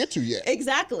can't even get to yet.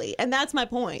 Exactly. And that's my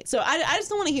point. So I just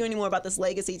don't want to hear any more about this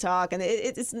legacy talk. And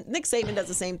it's Nick Saban does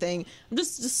the same thing.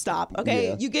 Just stop, okay?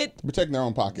 Yeah. You get... Protecting their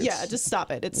own pockets. Yeah, just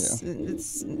stop it. It's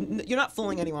you're not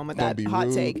fooling anyone with that don't be hot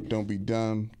rude, take. Don't be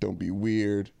dumb. Don't be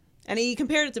weird. And he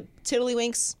compared it to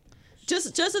tiddlywinks.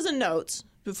 Just as a note,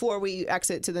 before we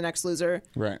exit to the next loser,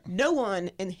 right? No one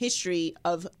in the history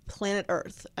of planet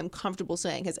Earth, I'm comfortable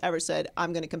saying, has ever said,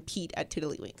 I'm going to compete at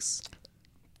tiddlywinks.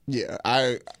 Yeah,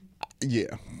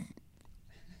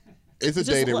 It's a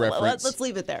dated reference. Let's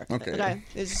leave it there. Okay.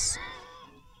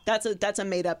 That's a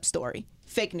made up story.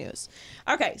 Fake news.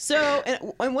 Okay, so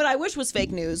and what I wish was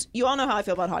fake news. You all know how I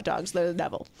feel about hot dogs. They're the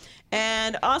devil.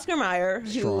 And Oscar Mayer,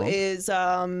 who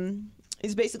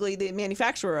is basically the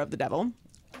manufacturer of the devil.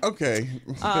 Okay.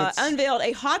 Unveiled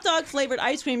a hot dog flavored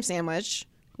ice cream sandwich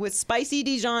with spicy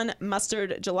Dijon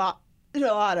mustard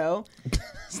gelato.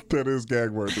 That is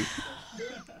gag worthy.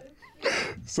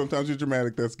 Sometimes you're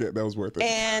dramatic. That was worth it.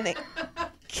 And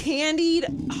candied.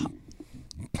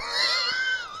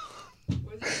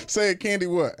 Say it, candy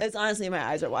what? It's honestly, my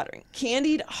eyes are watering.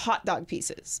 Candied hot dog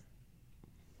pieces.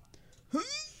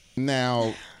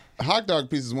 Now, hot dog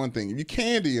pieces is one thing. If you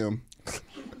candy them,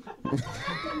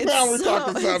 now we're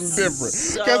talking something different.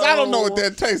 Because I don't know what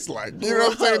that tastes like. You know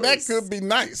what I'm saying? That could be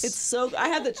nice. It's so... I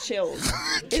have the chills.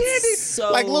 Candy? It's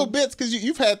so... Like little bits, because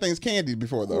you've had things candied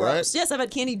before, though, right? Yes, I've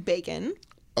had candied bacon.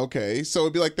 Okay, so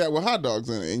it'd be like that with hot dogs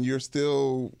in it, and you're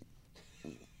still...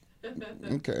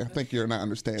 Okay, I think you're not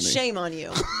understanding. Shame on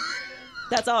you.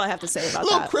 That's all I have to say about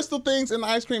little that. Crystal things in the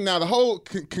ice cream. Now, the whole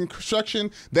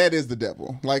construction, that is the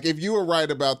devil. Like, if you were right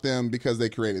about them because they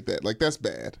created that, like, that's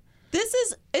bad. This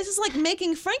is like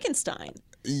making Frankenstein.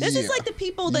 This is like the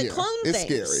people that clone things.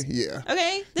 It's scary, yeah.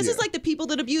 Okay? This is like the people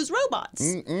that abuse robots.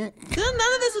 None of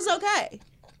this is okay.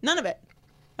 None of it.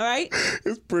 All right?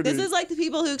 It's pretty. This is like the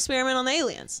people who experiment on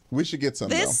aliens. We should get some,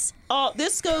 this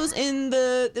goes in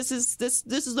the... This is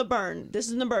the burn. This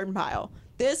is in the burn pile.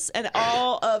 This and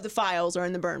all of the files are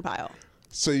in the burn pile.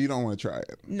 So you don't want to try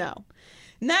it? No.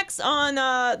 Next on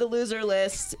the loser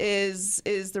list is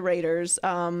the Raiders.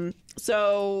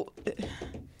 So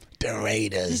the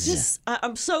Raiders. It's just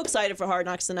I'm so excited for Hard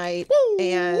Knocks tonight,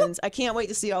 and I can't wait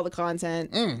to see all the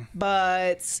content.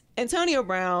 But Antonio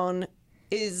Brown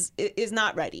is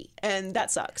not ready, and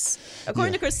that sucks.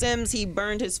 According to Chris Sims, he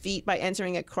burned his feet by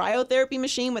entering a cryotherapy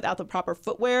machine without the proper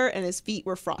footwear, and his feet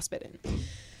were frostbitten.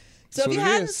 So if you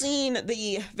hadn't seen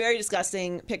the very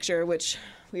disgusting picture, which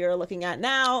we are looking at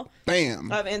now,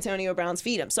 of Antonio Brown's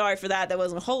feet. I'm sorry for that. That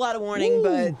wasn't a whole lot of warning,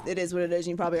 but it is what it is.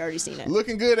 You've probably already seen it.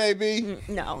 Looking good, AB.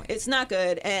 No, it's not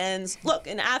good. And look,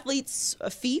 an athlete's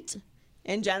feet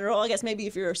in general, I guess maybe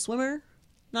if you're a swimmer,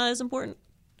 not as important.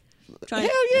 Hell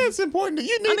yeah, it's important.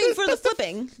 For the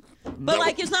flipping. But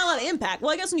like, it's not a lot of impact.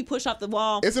 Well, I guess when you push off the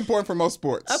wall, it's important for most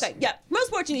sports. Okay, yeah, most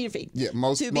sports you need your feet. Yeah,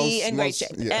 to be in great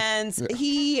shape. Yeah. And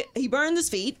he burned his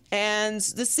feet, and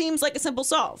this seems like a simple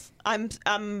solve.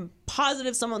 I'm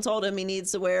positive someone told him he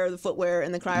needs to wear the footwear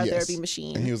in the cryotherapy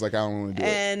machine, and he was like, I don't want to do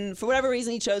it. And for whatever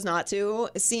reason, he chose not to.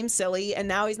 It seems silly, and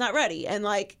now he's not ready. And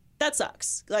like, that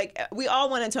sucks. Like, we all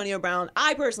want Antonio Brown.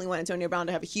 I personally want Antonio Brown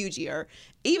to have a huge year,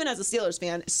 even as a Steelers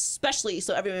fan, especially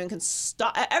so everyone can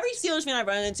stop. Every Steelers fan I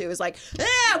run into is like,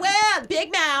 well,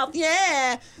 big mouth,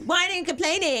 yeah, whining and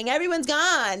complaining. Everyone's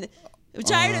gone. I'm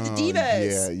tired of the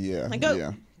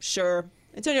divas. Sure.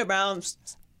 Antonio Brown's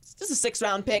just a 6th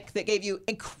round pick that gave you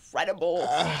incredible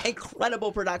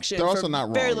production. They're also not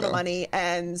wrong, very little money,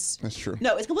 and that's true.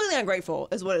 No, it's completely ungrateful,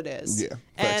 is what it is. Yeah,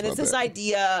 and it's this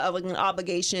idea of like an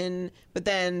obligation, but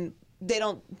then they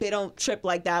don't trip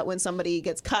like that when somebody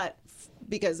gets cut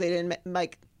because they didn't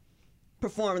like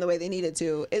perform the way they needed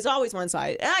to. It's always one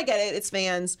side, and I get it. It's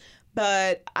fans.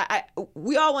 But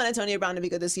we all want Antonio Brown to be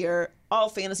good this year. All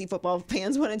fantasy football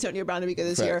fans want Antonio Brown to be good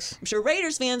this year. I'm sure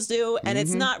Raiders fans do, and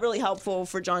it's not really helpful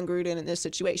for John Gruden in this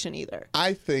situation either.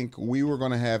 I think we were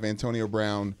going to have Antonio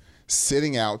Brown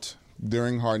sitting out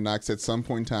during Hard Knocks at some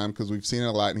point in time because we've seen it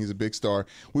a lot, and he's a big star.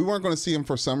 We weren't going to see him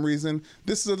for some reason.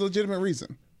 This is a legitimate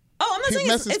reason. Oh, I'm not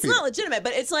saying it's not legitimate,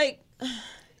 but it's like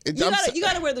you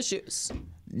got to wear the shoes.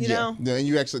 You know? Yeah,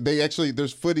 and they actually,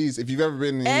 there's footies. If you've ever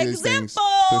been in any of these things,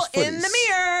 Example, there's in footies. the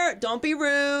mirror. Don't be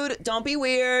rude. Don't be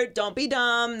weird. Don't be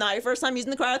dumb. Not your first time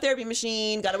using the cryotherapy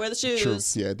machine. Got to wear the shoes.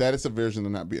 True. Yeah, that is a version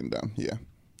of not being dumb. Yeah,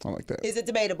 I like that. Is it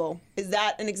debatable? Is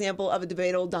that an example of a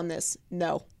debatable dumbness?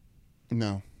 No.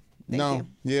 No. Thank you.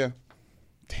 Yeah.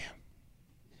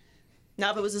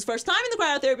 Now, if it was his first time in the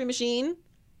cryotherapy machine,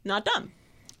 not dumb.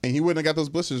 And he wouldn't have got those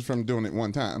blisters from doing it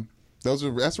one time. That's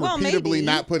repeatedly maybe.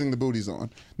 not putting the booties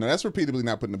on. No, that's repeatedly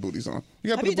not putting the booties on.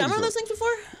 Have you done one of those things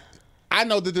before? I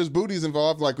know that there's booties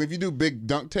involved. Like if you do big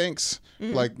dunk tanks,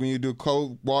 like when you do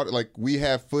cold water, like we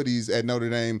have footies at Notre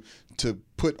Dame to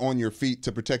put on your feet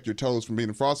to protect your toes from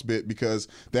being frostbit because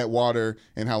that water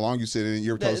and how long you sit in it,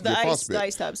 your toes get frostbit. The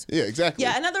ice tubs. Yeah, exactly.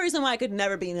 Yeah, another reason why I could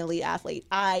never be an elite athlete.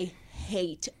 I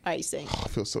hate icing. Oh, I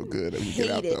feel so good when you get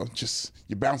out though. Just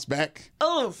you bounce back.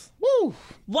 Oh, woo!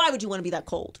 Why would you want to be that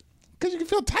cold? Because you can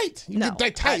feel tight. You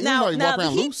get tight. Now, you walk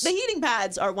around loose. The heating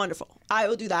pads are wonderful. I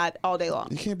will do that all day long.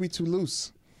 You can't be too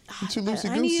loose. You're too loosey-goosey.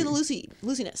 I need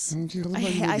loosiness.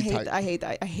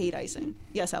 I hate icing.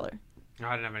 Yes, Heller. No,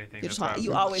 I didn't have anything.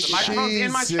 You always the microphone's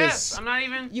in my chest. I'm not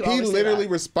even. He literally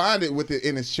responded with it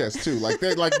in his chest too. Like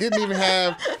they didn't even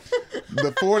have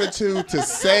the fortitude to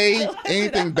say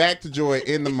anything back to Joy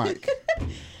in the mic.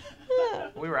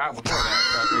 We were out before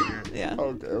that, so I figured. Yeah.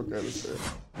 Okay, that's it.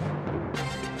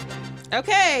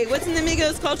 Okay, what's in the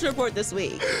MIGOS Culture Report this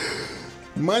week?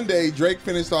 Monday, Drake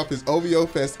finished off his OVO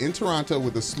Fest in Toronto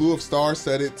with a slew of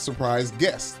star-studded surprise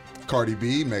guests. Cardi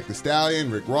B, Meg Thee Stallion,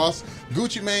 Rick Ross,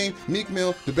 Gucci Mane, Meek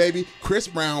Mill, DaBaby, Chris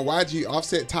Brown, YG,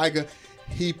 Offset, Tyga.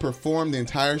 He performed the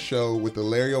entire show with the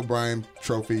Larry O'Brien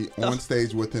trophy on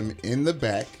stage with him in the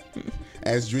back.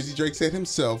 As Drizzy Drake said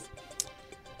himself,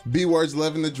 B-Word's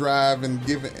loving the drive and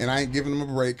I ain't giving him a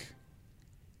break.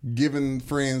 Giving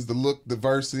friends the look, the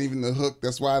verse, and even the hook.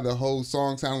 That's why the whole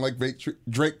song sounded like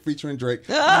Drake featuring Drake.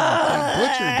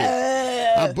 I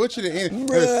butchered it.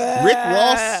 Rick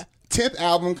Ross' 10th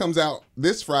album comes out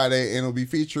this Friday, and it'll be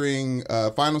featuring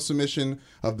final submission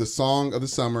of the song of the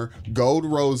summer, Gold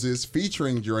Roses,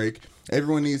 featuring Drake.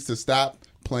 Everyone needs to stop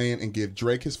playing and give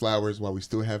Drake his flowers while we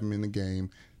still have him in the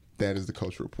game. That is the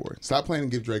Culture Report. Stop playing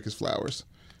and give Drake his flowers.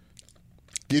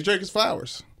 Give Drake his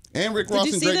flowers. And Rick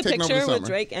Ross and Drake taking over the summer. Did you see the picture with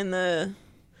Drake and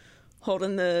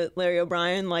holding the Larry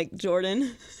O'Brien like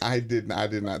Jordan? I did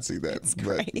not see that. It's but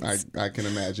great. I can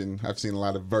imagine. I've seen a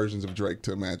lot of versions of Drake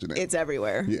to imagine it. It's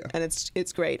everywhere. Yeah. And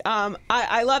it's great.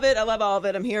 I love it. I love all of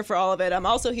it. I'm here for all of it. I'm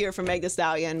also here for Meg Thee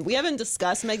Stallion. We haven't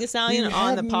discussed Meg Thee Stallion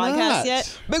on the podcast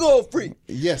yet. Big old freak.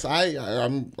 Yes,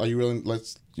 I'm. Are you willing?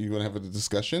 You want to have a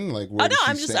discussion? Like, where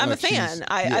I'm a fan.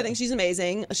 I think she's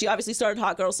amazing. She obviously started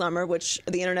Hot Girl Summer, which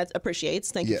the internet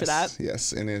appreciates. Thank you for that.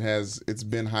 Yes, and it's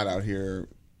been hot out here.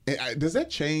 Does that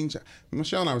change?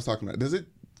 Michelle and I was talking about it.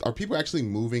 Are people actually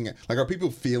moving? Like, are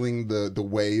people feeling the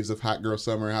waves of Hot Girl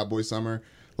Summer, Hot Boy Summer?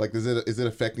 Like, is it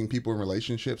affecting people in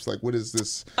relationships? Like, what is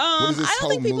this? What is this I don't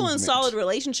think people movement? in solid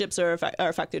relationships are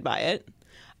affected by it.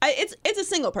 It's a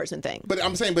single person thing. But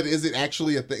I'm saying, is it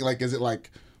actually a thing? Like, is it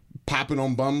like popping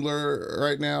on Bumbler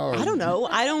right now? Or? I don't know.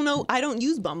 I don't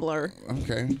use Bumbler.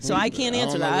 Okay. So I can't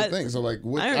answer that. So like,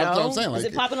 what? I don't know. That's what I'm saying. Like, is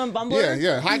it popping on Bumbler?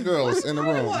 Yeah. Hot girls in the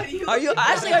room. Are you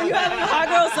having a Hot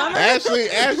Girl Summer?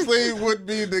 Ashley would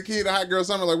be the key to Hot Girl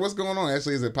Summer. Like, what's going on?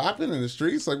 Ashley, is it popping in the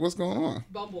streets? Like, what's going on?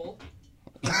 Bumble.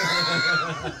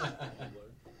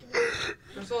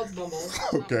 First of all, it's Bumble.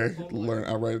 Okay.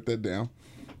 I'll write that down.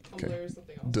 Okay. Bumbler is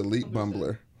something else. Delete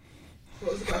Bumbler.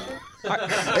 What was the question?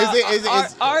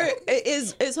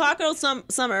 Is Hot Girl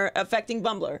Summer affecting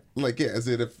Bumbler? Like, yeah,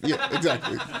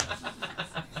 exactly.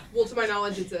 Well, to my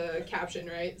knowledge, it's a caption,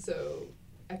 right? So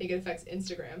I think it affects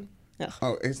Instagram.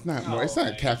 Oh, it's not. It's not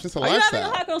a caption. It's a lifestyle. Are you having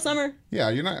a Hot Girl Summer? Yeah,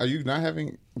 are you not having?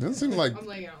 It doesn't seem like. I'm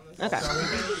laying out on this.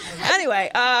 Okay. Anyway,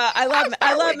 I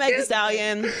love Meg Thee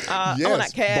Stallion.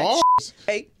 Yes, bars.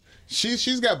 Hey.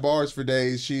 She's got bars for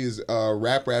days. She's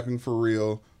rapping for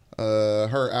real.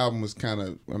 Her album was kind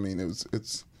of. I mean,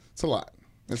 it's a lot.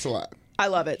 It's a lot. I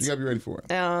love it. You gotta be ready for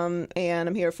it. And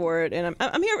I'm here for it. And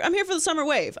I'm here for the summer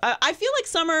wave. I feel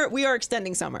like we are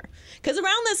extending summer. Because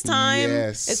around this time,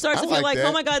 it starts to feel like,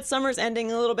 oh my God, summer's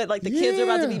ending a little bit. Like the kids are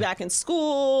about to be back in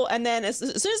school. And then as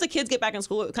soon as the kids get back in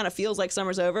school, it kind of feels like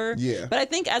summer's over. Yeah. But I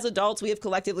think as adults, we have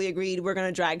collectively agreed we're going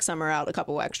to drag summer out a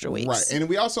couple extra weeks. Right. And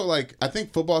we also I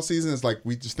think football season is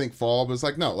we just think fall, but it's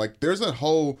no, there's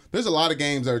a lot of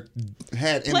games that are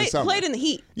had in the summer. Played in the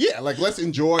heat. Yeah. Let's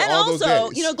enjoy and all those days.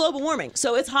 And also, global warming.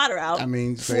 So it's hotter out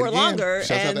for longer,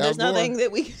 and there's nothing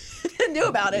that we can do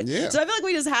about it. Yeah. So I feel like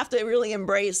we just have to really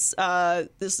embrace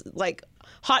this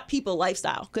hot people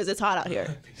lifestyle because it's hot out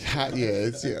here. Hot, yeah.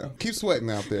 Keep sweating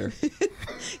out there.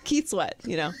 Keep sweat,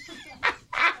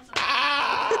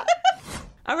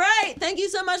 All right. Thank you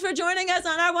so much for joining us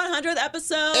on our 100th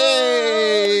episode.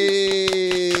 Hey!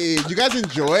 Did you guys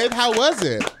enjoy it? How was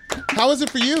it? How was it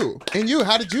for you? And you,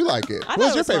 how did you like it? What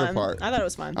was your favorite part? I thought it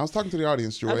was fun. I was talking to the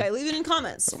audience, Joy. Okay, leave it in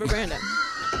comments for Brandon.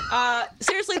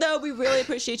 Seriously though, we really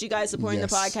appreciate you guys supporting the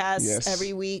podcast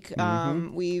every week.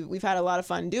 We've had a lot of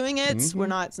fun doing it. We're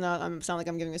not. It's not. I sound like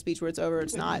I'm giving a speech where it's over.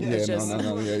 It's not. It's just.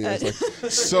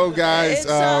 So guys,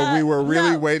 we were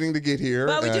really waiting to get here,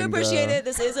 but we do appreciate it.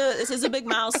 This is a big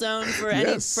milestone for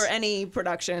any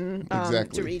production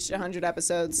to reach 100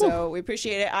 episodes. So we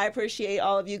appreciate it. I appreciate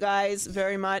all of you guys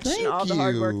very much and all the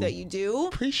hard work that you do.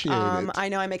 Appreciate it. I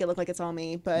know I make it look like it's all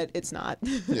me, but it's not.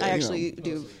 I actually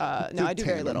do. No, I do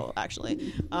very little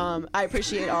actually. I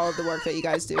appreciate all of the work that you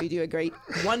guys do. You do a great,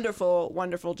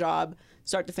 wonderful job,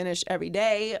 start to finish every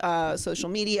day. Social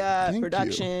media,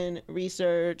 production,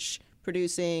 research,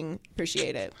 producing.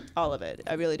 Appreciate it, all of it.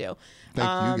 I really do.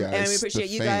 Thank you guys. And we appreciate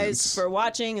you guys for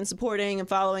watching and supporting and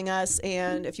following us.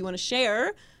 And if you want to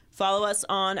share, follow us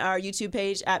on our YouTube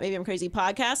page at Maybe I'm Crazy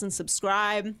Podcast and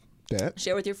subscribe.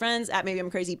 Share with your friends at Maybe I'm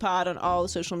Crazy Pod on all the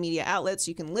social media outlets.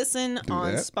 You can listen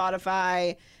on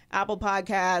Spotify, Apple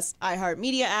Podcasts,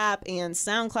 iHeartMedia app, and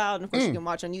SoundCloud. And of course, you can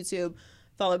watch on YouTube.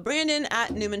 Follow Brandon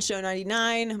at Newman Show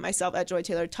 99, myself at Joy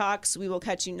Taylor Talks. We will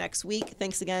catch you next week.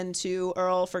 Thanks again to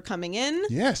Earl for coming in.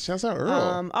 Yes, shouts out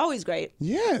Earl. Always great.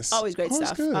 Yes. Always great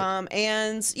stuff. Good.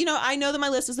 And, I know that my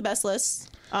list is the best list.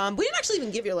 We didn't actually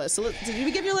even give your list. So did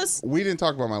we give your list? We didn't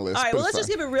talk about my list. All right, well, let's just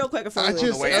give it real quick before we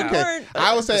leave.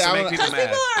 I would say because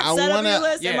people are upset over your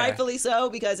list, and rightfully so,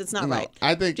 because it's not right.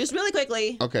 I think just really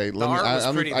quickly. Okay, I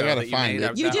gotta find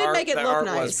it. You did make it look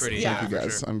nice. Thank you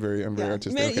guys. I'm very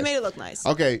artistic. You made it look nice.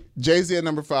 Okay, Jay-Z at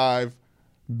number 5,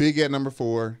 Big at number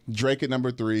 4, Drake at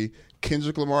number 3,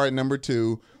 Kendrick Lamar at number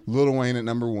 2, Lil Wayne at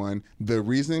number 1. The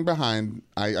reasoning behind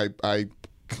I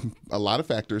a lot of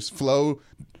factors: flow,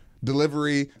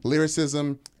 delivery,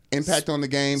 lyricism, impact on the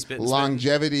game,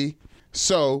 longevity.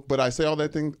 So, but I say all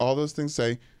those things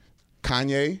say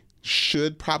Kanye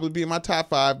should probably be in my top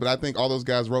 5, but I think all those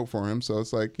guys wrote for him, so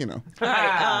it's like, All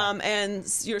right. And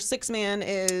your 6th man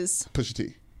is Pusha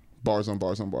T. Bars on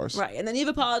bars on bars. Right, and then you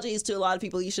have apologies to a lot of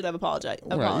people you should have apologies to.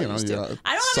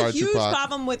 I don't have a huge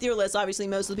problem with your list. Obviously,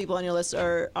 most of the people on your list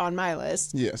are on my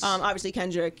list. Yes. Obviously,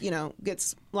 Kendrick,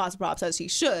 gets lots of props, as he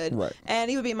should. Right. And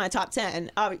he would be in my top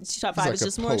 10. Top 5 is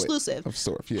just more exclusive. Of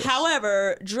sort, yes.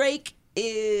 However, Drake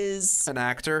is an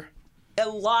actor.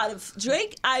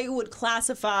 Drake I would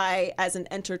classify as an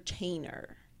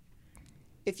entertainer,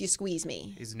 if you squeeze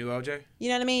me. He's a new OJ? You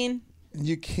know what I mean?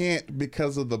 You can't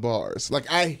because of the bars. Like,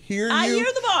 I hear you. I hear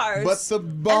the bars. But the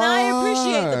bars. And I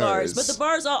appreciate the bars. But the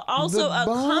bars are also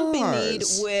accompanied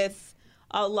with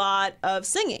a lot of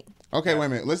singing. Okay, wait a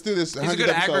minute. Let's do this. He's a good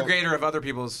aggregator of other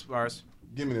people's bars.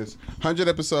 Give me this. 100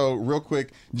 episode, real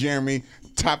quick. Jeremy,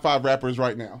 top 5 rappers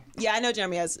right now. Yeah, I know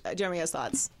Jeremy has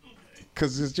thoughts.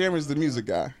 Because Jeremy's the music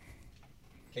guy.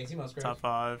 Casey Musgraves. Top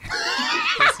 5.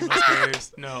 Casey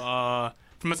Musgraves. No,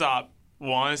 from the top.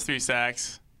 1 is 3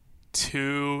 Stacks.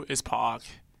 2 is Pac.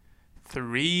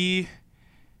 3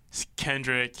 is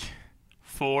Kendrick.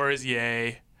 4 is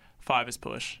Ye. 5 is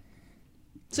Push.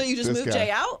 So you just moved Jay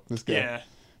out? This guy. Yeah.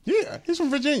 Yeah, he's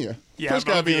from Virginia. Yeah, Push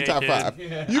gotta be in the top 5.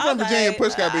 Yeah. You from Virginia,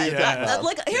 Push gotta be in the top 5.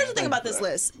 Like, here's the thing about this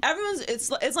list.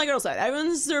 It's like Earl said.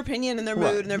 Everyone's their opinion and their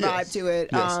mood and their vibe to it.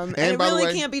 Yes. And it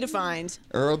really can't be defined.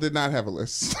 Earl did not have a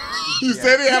list. You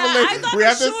said he had a list. I thought we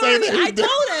have to sure say that I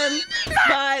told him,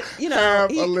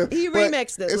 but he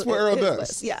remixed this. It's what Earl does.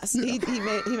 List. Yes, he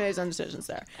made his own decisions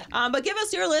there. But give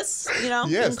us your list. Yes,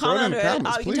 you can comment under it.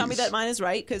 You can tell me please. that mine is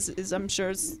right because I'm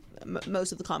sure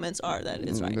most of the comments are that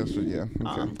it's right. That's okay.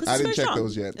 I didn't check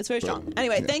those yet. It's very strong.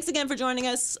 Anyway, thanks again for joining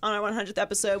us on our 100th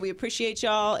episode. We appreciate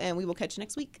y'all, and we will catch you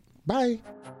next week. Bye.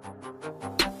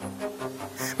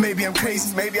 Maybe I'm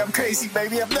crazy, maybe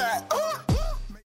I'm not.